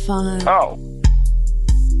kind of fun? Oh.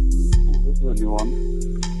 This is a new one.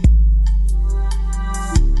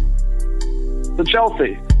 The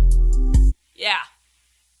Chelsea. Yeah.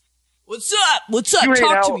 What's up? What's up? You hate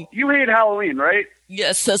Talk to me. You hate Halloween, right?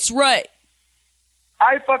 Yes, that's right.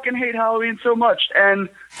 I fucking hate Halloween so much, and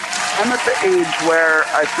I'm at the age where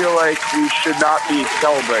I feel like we should not be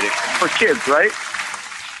celebrating. For kids, right?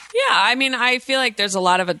 Yeah, I mean, I feel like there's a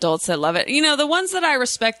lot of adults that love it. The ones that I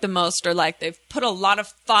respect the most are like they've put a lot of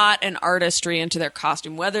thought and artistry into their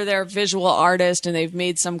costume, whether they're a visual artist and they've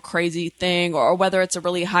made some crazy thing or whether it's a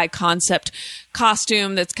really high concept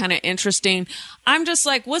costume that's kind of interesting. I'm just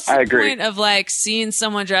like, what's the point of like seeing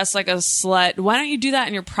someone dressed like a slut? Why don't you do that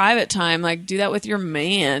in your private time? Like do that with your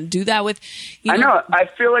man. Do that with, I know. I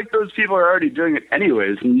feel like those people are already doing it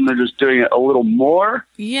anyways, and they're just doing it a little more.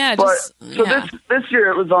 Yeah. This year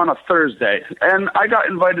it was on a Thursday, and I got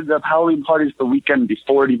invited to Halloween parties the weekend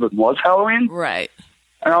before it even was Halloween. Right.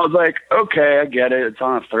 And I was like, okay, I get it. It's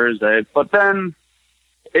on a Thursday, but then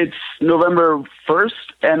it's November 1st,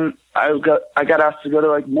 and I got asked to go to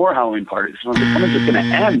like more Halloween parties. So I was like, when is it going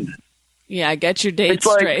to end? Yeah, I get your dates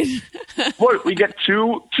like, straight. What, we get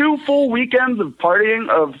two full weekends of partying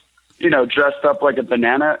of, dressed up like a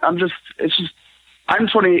banana. I'm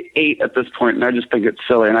 28 at this point, and I just think it's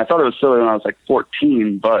silly. And I thought it was silly when I was like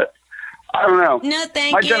 14, but I don't know. No,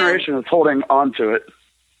 thank My you. generation is holding on to it.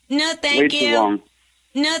 No, thank way you. too long.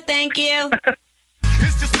 No, thank you.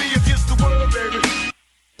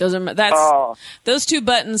 Those two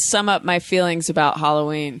buttons sum up my feelings about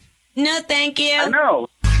Halloween. No, thank you. I know.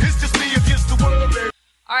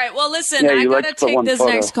 All right, well, listen, Yeah, I you gotta like to put take one this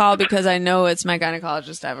photo. next call because I know it's my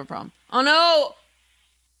gynecologist. I have a problem. Oh, no.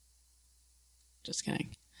 Just kidding.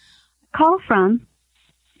 Call from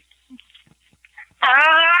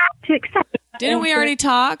to accept. Didn't we already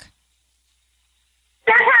talk?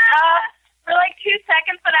 For like 2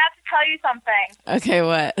 seconds, but I have to tell you something. Okay,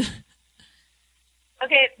 what?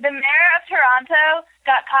 Okay, the mayor of Toronto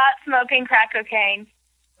got caught smoking crack cocaine.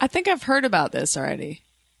 I think I've heard about this already.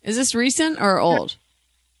 Is this recent or old?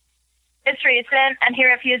 It's recent, and he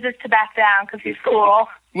refuses to back down because he's cool.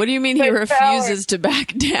 What do you mean he refuses to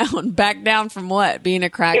back down? Back down from what? Being a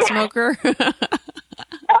crack smoker? From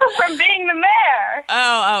being the mayor.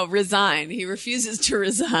 Oh, resign. He refuses to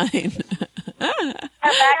resign. Back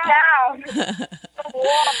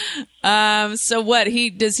down. So what?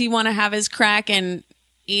 Does he want to have his crack and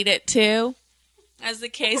eat it too? As the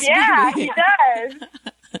case Yeah, may be. he does.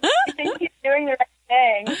 I think he's doing the right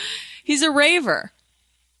thing. He's a raver.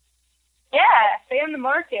 Yeah, stay in the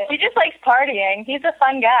market. He just likes partying. He's a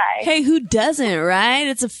fun guy. Hey, who doesn't, right?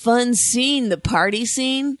 It's a fun scene, the party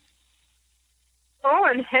scene. Oh,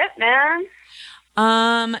 and hip, man.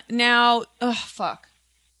 Now, fuck.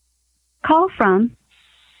 Call from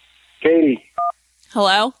Katie.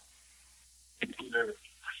 Hello?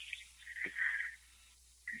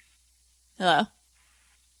 Hello?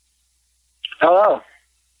 Hello.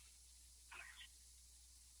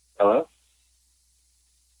 Hello.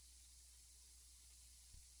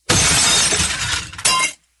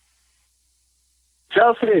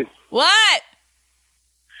 Chelsea, What?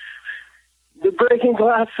 the The breaking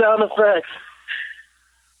glass sound effects.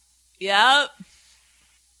 Yep.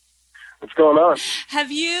 What's going on?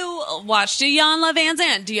 Have you watched Iyanla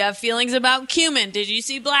Vanzant? Do you have feelings about Cumin? Did you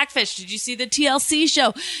see Blackfish? Did you see the TLC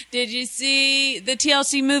show? Did you see the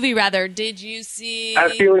TLC movie, rather? Did you see... I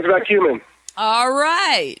have feelings about cumin. All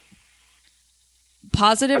right.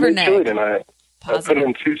 Positive I or made chili negative? tonight. I put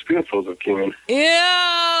in 2 spoonfuls of cumin.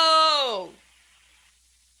 Ew!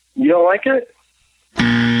 You don't like it?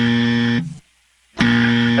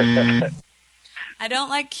 I don't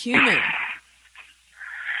like cumin.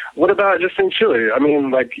 What about just in chili? I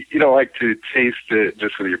mean, like, you don't like to taste it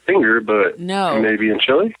just with your finger, but No. maybe in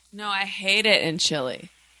chili? No, I hate it in chili.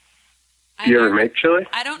 Do you ever make chili?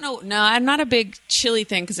 I don't know. No, I'm not a big chili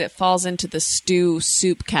thing because it falls into the stew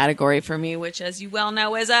soup category for me, which, as you well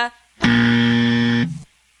know, is a... I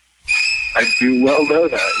do well know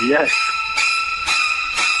that, yes.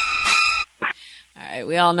 All right,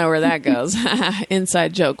 we all know where that goes.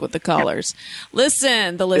 Inside joke with the callers.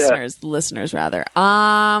 Listen, the listeners rather.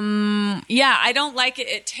 Yeah, I don't like it.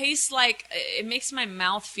 It tastes like, it makes my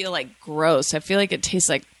mouth feel like gross. I feel like it tastes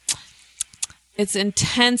like, it's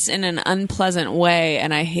intense in an unpleasant way,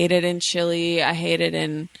 and I hate it in chili. I hate it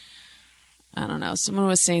in, I don't know. Someone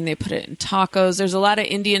was saying they put it in tacos. There's a lot of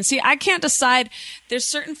Indian. See, I can't decide. There's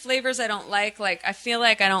certain flavors I don't like. Like, I feel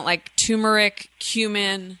like I don't like turmeric,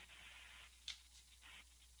 cumin.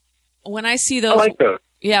 When I see those, I like those.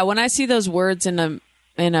 Yeah, when I see those words in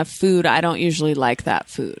a food, I don't usually like that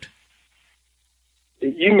food.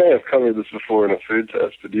 You may have covered this before in a food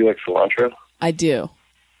test, but do you like cilantro? I do.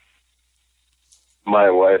 My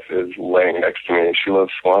wife is laying next to me. She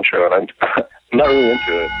loves cilantro, and I'm not really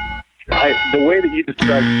into it. The way that you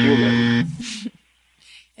describe cumin...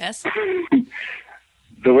 Yes?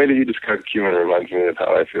 The way that you describe cumin reminds me of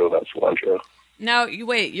how I feel about cilantro. Now,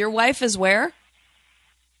 wait, your wife is where?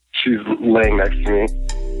 She's laying next to me.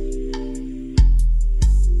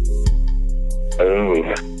 Oh.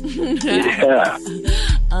 Yeah.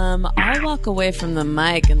 I'll walk away from the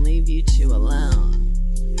mic and leave you two alone.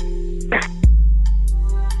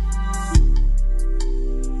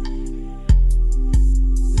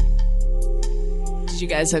 Did you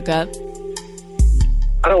guys hook up?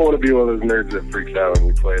 I don't want to be one of those nerds that freaks out when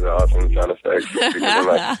we play the awesome sound effects because I'm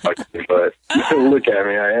not fucking, but look at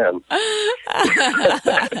me, I am.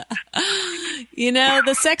 You know,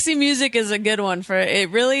 the sexy music is a good one for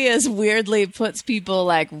it. Really is weirdly puts people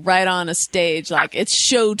like right on a stage, like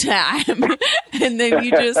it's showtime. And then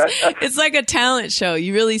you just, it's like a talent show.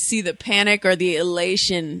 You really see the panic or the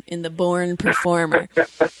elation in the born performer.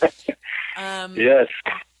 Yes.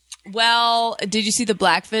 Well, did you see the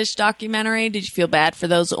Blackfish documentary? Did you feel bad for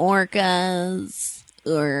those orcas?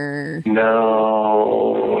 Or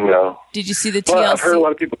No. Did you see the TLC? Well, I've heard a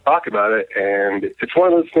lot of people talk about it, and it's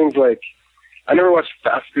one of those things like, I never watched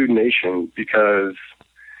Fast Food Nation because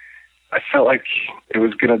I felt like it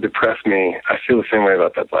was going to depress me. I feel the same way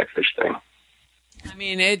about that Blackfish thing. I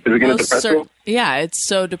mean, Is it going to depress me? yeah, it's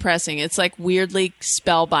so depressing. It's like weirdly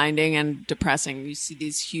spellbinding and depressing. You see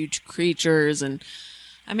these huge creatures, and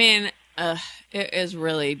I mean, it is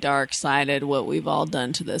really dark-sided what we've all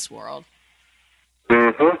done to this world.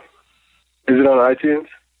 Mm-hmm. Is it on iTunes?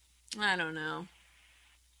 I don't know.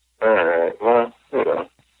 All right. Well, you know,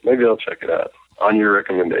 maybe I'll check it out on your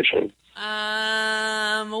recommendation.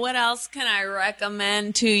 What else can I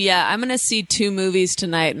recommend to you? I'm going to see 2 movies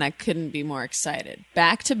tonight, and I couldn't be more excited.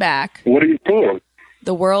 Back to back. What are you seeing?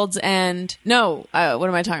 The World's End. No, what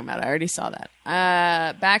am I talking about? I already saw that.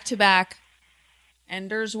 Back to back.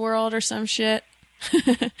 Ender's World or some shit.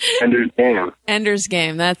 Ender's Game. Ender's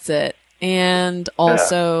Game, that's it. And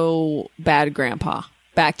also Bad Grandpa.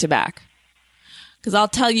 Back to back. Because I'll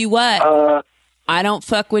tell you what. I don't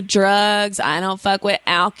fuck with drugs. I don't fuck with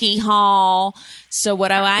alcohol. So what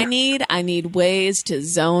do I need? I need ways to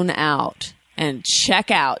zone out and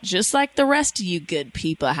check out, just like the rest of you good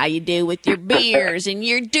people, how you do with your beers and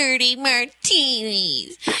your dirty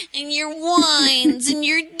martinis and your wines and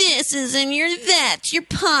your thises and your that's, your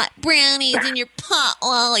pot brownies and your pot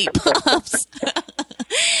lollipops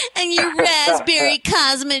and your raspberry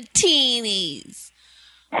cosmetinis.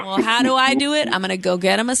 Well, how do I do it? I'm going to go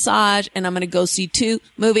get a massage, and I'm going to go see 2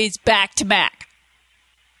 movies back to back.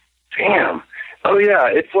 Damn. Oh, yeah.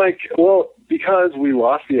 It's like, well, because we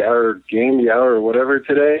lost the hour, gained the hour or whatever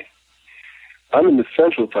today, I'm in the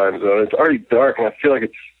Central Time Zone. It's already dark, and I feel like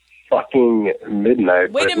it's fucking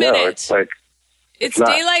midnight. Wait but a minute. No, it's like... It's not.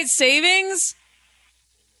 daylight savings?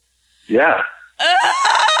 Yeah.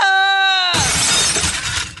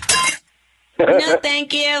 No,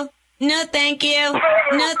 thank you. No, thank you.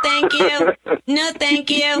 No, thank you. No, thank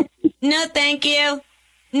you. No, thank you.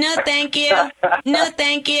 No, thank you. No,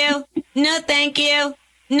 thank you. No, thank you.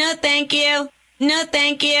 No, thank you. No,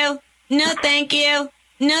 thank you. No, thank you.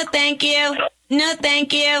 No, thank you. No,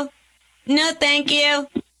 thank you. No, thank you.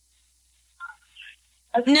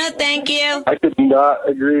 No, thank you. I could not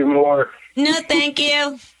agree more. No, thank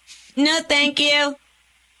you. No, thank you.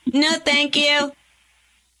 No, thank you.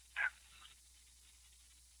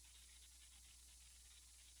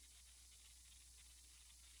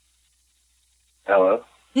 Hello?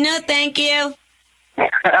 No, thank you.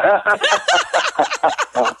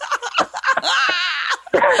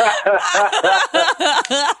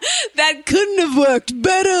 That couldn't have worked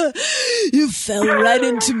better. You fell right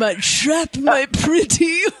into my trap, my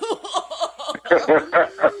pretty.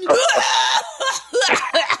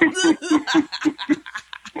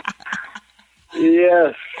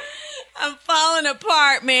 Yes. I'm falling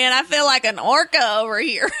apart, man. I feel like an orca over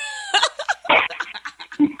here.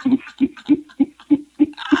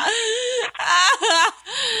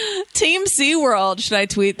 Team SeaWorld. Should I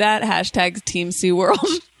tweet that? Hashtag Team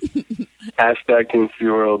SeaWorld. Hashtag Team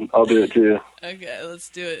SeaWorld. I'll do it too. Okay, let's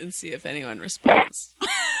do it and see if anyone responds.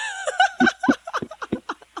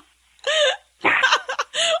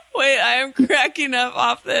 Wait, I am cracking up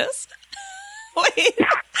off this. Wait,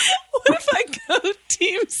 what if I go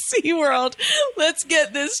Team SeaWorld? Let's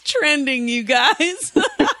get this trending, you guys.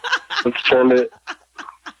 Let's trend it.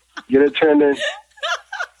 Get it trending.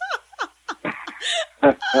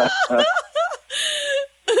 I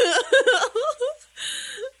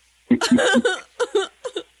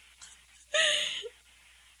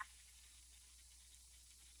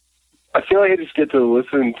feel like I just get to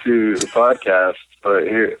listen to the podcast, but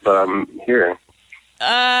I'm here.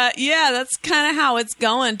 Yeah, that's kind of how it's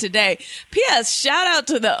going today. P.S. Shout out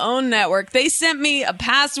to the OWN Network. They sent me a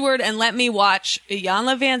password and let me watch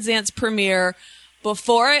Iyanla Vanzant's premiere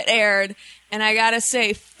before it aired. And I gotta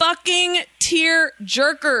say, fucking tear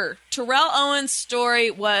jerker. Terrell Owens'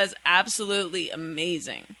 story was absolutely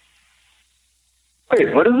amazing.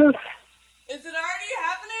 Wait, what is this? Is it already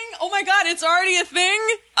happening? Oh my god, it's already a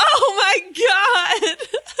thing? Oh my god.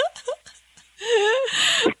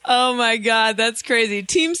 Oh my god, that's crazy.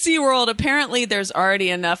 Team SeaWorld, apparently there's already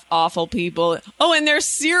enough awful people. Oh, and they're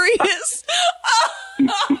serious?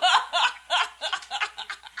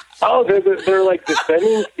 Oh, they're like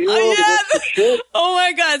defending SeaWorld against the shit? Oh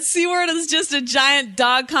my god, SeaWorld is just a giant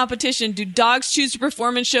dog competition. Do dogs choose to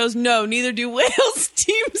perform in shows? No, neither do whales.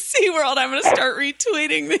 Team SeaWorld, I'm going to start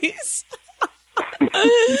retweeting these.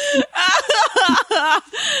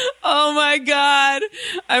 Oh my god,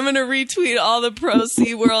 I'm gonna retweet all the pro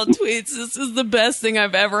SeaWorld tweets. This is the best thing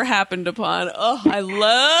I've ever happened upon. Oh, I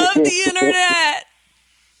love the internet.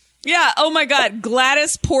 Yeah, oh my god,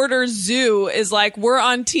 Gladys Porter Zoo is like, we're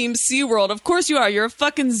on Team SeaWorld. Of course you are. You're a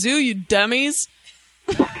fucking zoo, you dummies.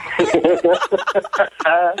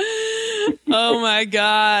 Oh my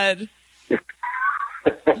god.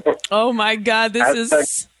 Oh my god, this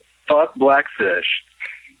is... Fuck Blackfish.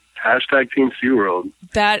 Hashtag Team SeaWorld.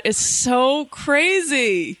 That is so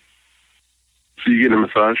crazy. So you getting a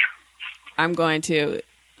massage? I'm going to.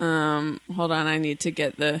 Hold on, I need to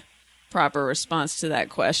get the proper response to that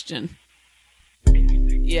question.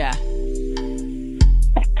 Yeah.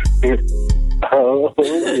 Oh,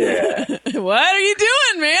 yeah. What are you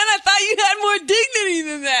doing, man? I thought you had more dignity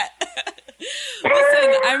than that.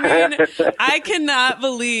 Listen, I mean, I cannot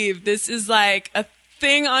believe this is like a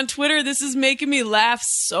thing on Twitter. This is making me laugh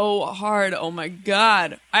so hard. Oh my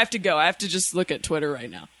god. I have to go. I have to just look at Twitter right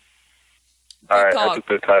now. All right, that's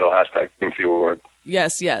the title. Hashtag Team SeaWorld.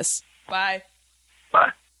 Yes, yes. Bye.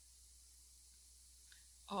 Bye.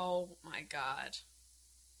 Oh my god.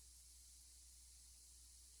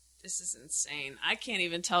 This is insane. I can't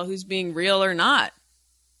even tell who's being real or not.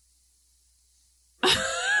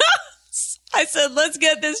 I said, let's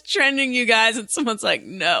get this trending, you guys. And someone's like,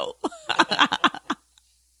 no.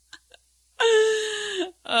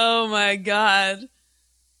 Oh my god.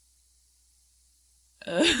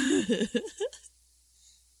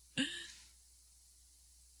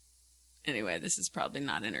 Anyway, this is probably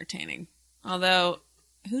not entertaining. Although,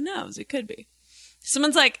 who knows? It could be.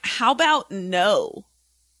 Someone's like, how about no?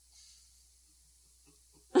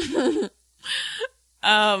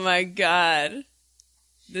 Oh my god.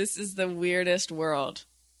 This is the weirdest world.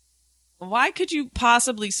 Why could you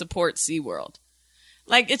possibly support SeaWorld?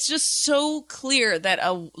 Like, it's just so clear that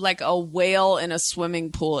a whale in a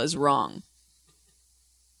swimming pool is wrong.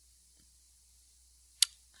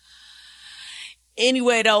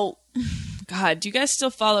 Anyway, though, God, do you guys still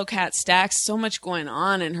follow Kat Stacks? So much going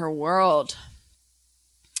on in her world.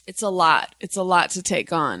 It's a lot. It's a lot to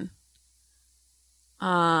take on.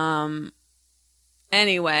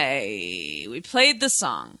 Anyway, we played the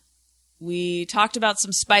song. We talked about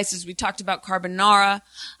some spices. We talked about carbonara.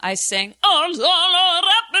 I sang, I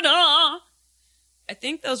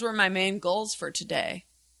think those were my main goals for today.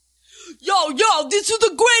 Yo, this is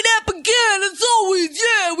a great app again. As always,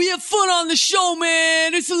 yeah, we have fun on the show,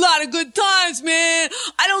 man. It's a lot of good times, man.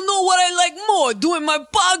 I don't know what I like more, doing my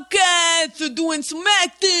podcast or doing some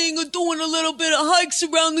acting or doing a little bit of hikes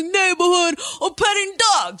around the neighborhood or petting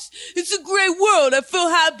dogs. It's a great world. I feel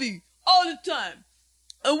happy all the time.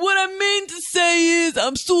 And what I mean to say is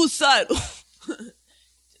I'm suicidal.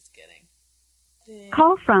 Just kidding.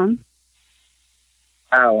 Call from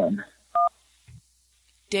Alan.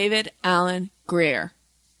 David Allen Greer.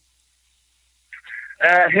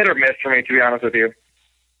 Hit or miss for me, to be honest with you.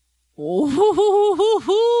 Ooh,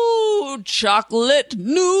 chocolate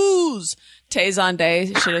news. Tazon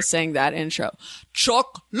Day should have sang that intro.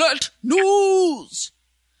 Chocolate news.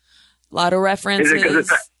 A lot of references. Is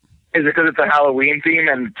it because it's a Halloween theme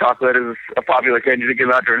and chocolate is a popular candy to give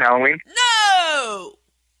out during Halloween? No!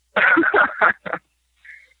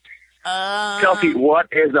 Chelsea, what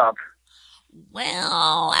is up?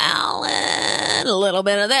 Well, Alan, a little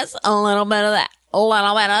bit of this, a little bit of that, a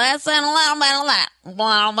little bit of this, and a little bit of that, a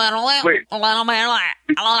little bit of that, Wait. a little bit of that,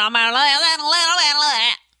 a little bit of that, and a little bit of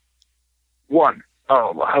that. One.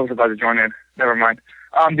 Oh, I was about to join in. Never mind.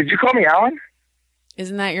 Did you call me Alan?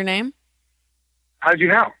 Isn't that your name? How did you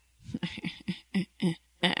know?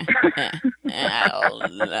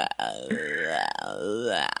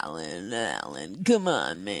 Alan, come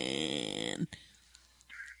on, man.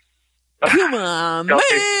 Come on, man.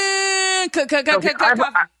 I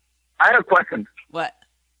had a question. What?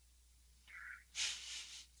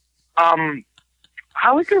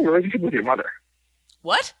 How is your relationship with your mother?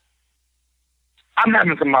 What? I'm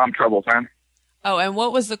having some mom troubles, man. Oh, and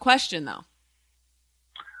what was the question, though?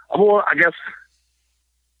 Well, I guess,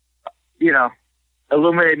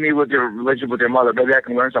 illuminate me with your relationship with your mother. Maybe I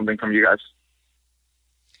can learn something from you guys.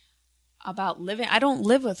 About living? I don't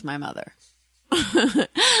live with my mother.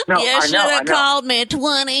 No, You should have I know. called me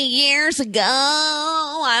 20 years ago.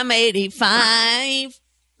 I'm 85.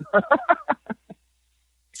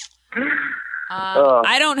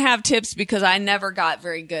 I don't have tips because I never got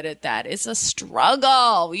very good at that. It's a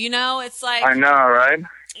struggle, It's like, I know, right?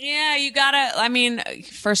 yeah, you gotta,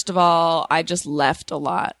 first of all, I just left a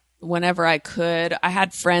lot whenever I could. I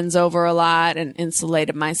had friends over a lot and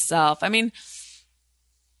insulated myself. I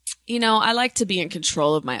like to be in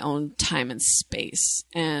control of my own time and space.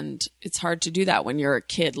 And it's hard to do that when you're a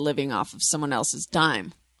kid living off of someone else's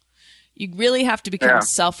dime. You really have to become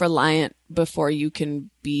self-reliant before you can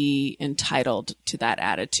be entitled to that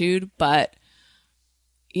attitude. But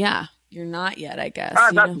yeah, you're not yet, I guess.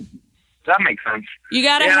 That makes sense. You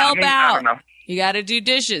got to help I out. don't know. You got to do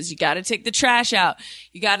dishes. You got to take the trash out.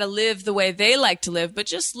 You got to live the way they like to live, but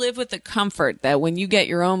just live with the comfort that when you get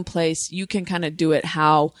your own place, you can kind of do it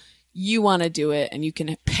how you want to do it, and you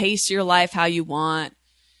can pace your life how you want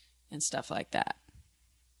and stuff like that.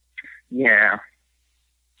 Yeah.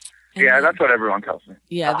 That's what everyone tells me.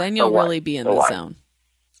 Yeah, then you'll really be in the zone.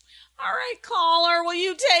 All right, caller, will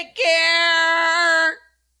you take care?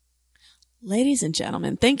 Ladies and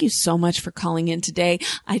gentlemen, thank you so much for calling in today.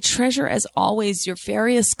 I treasure, as always, your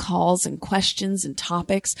various calls and questions and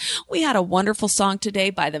topics. We had a wonderful song today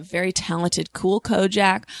by the very talented Cool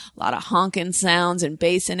Kojak. A lot of honking sounds and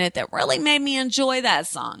bass in it that really made me enjoy that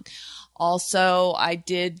song. Also, I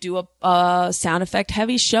did do a sound effect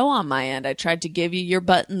heavy show on my end. I tried to give you your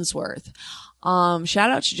buttons worth.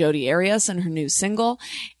 Shout out to Jodi Arias and her new single.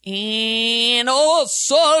 And oh,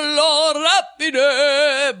 solo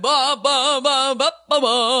rapide, ba ba ba ba ba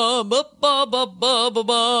ba ba ba ba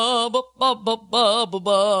ba ba ba ba ba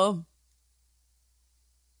ba.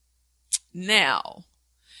 Now,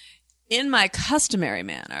 in my customary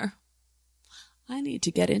manner, I need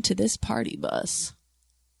to get into this party bus.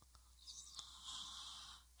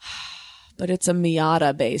 But it's a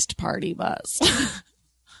Miata-based party bus.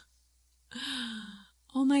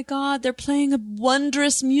 Oh my God, they're playing a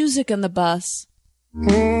wondrous music in the bus.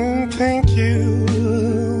 Thank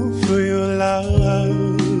you for your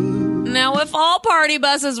love. Now, if all party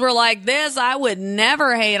buses were like this, I would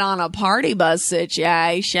never hate on a party bus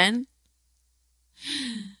situation.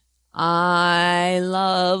 I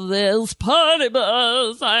love this party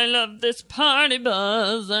bus. I love this party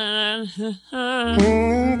bus.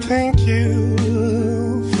 Thank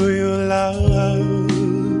you for your love.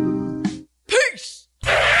 Peace!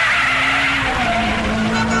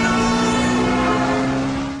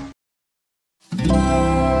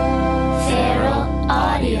 Feral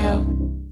Audio.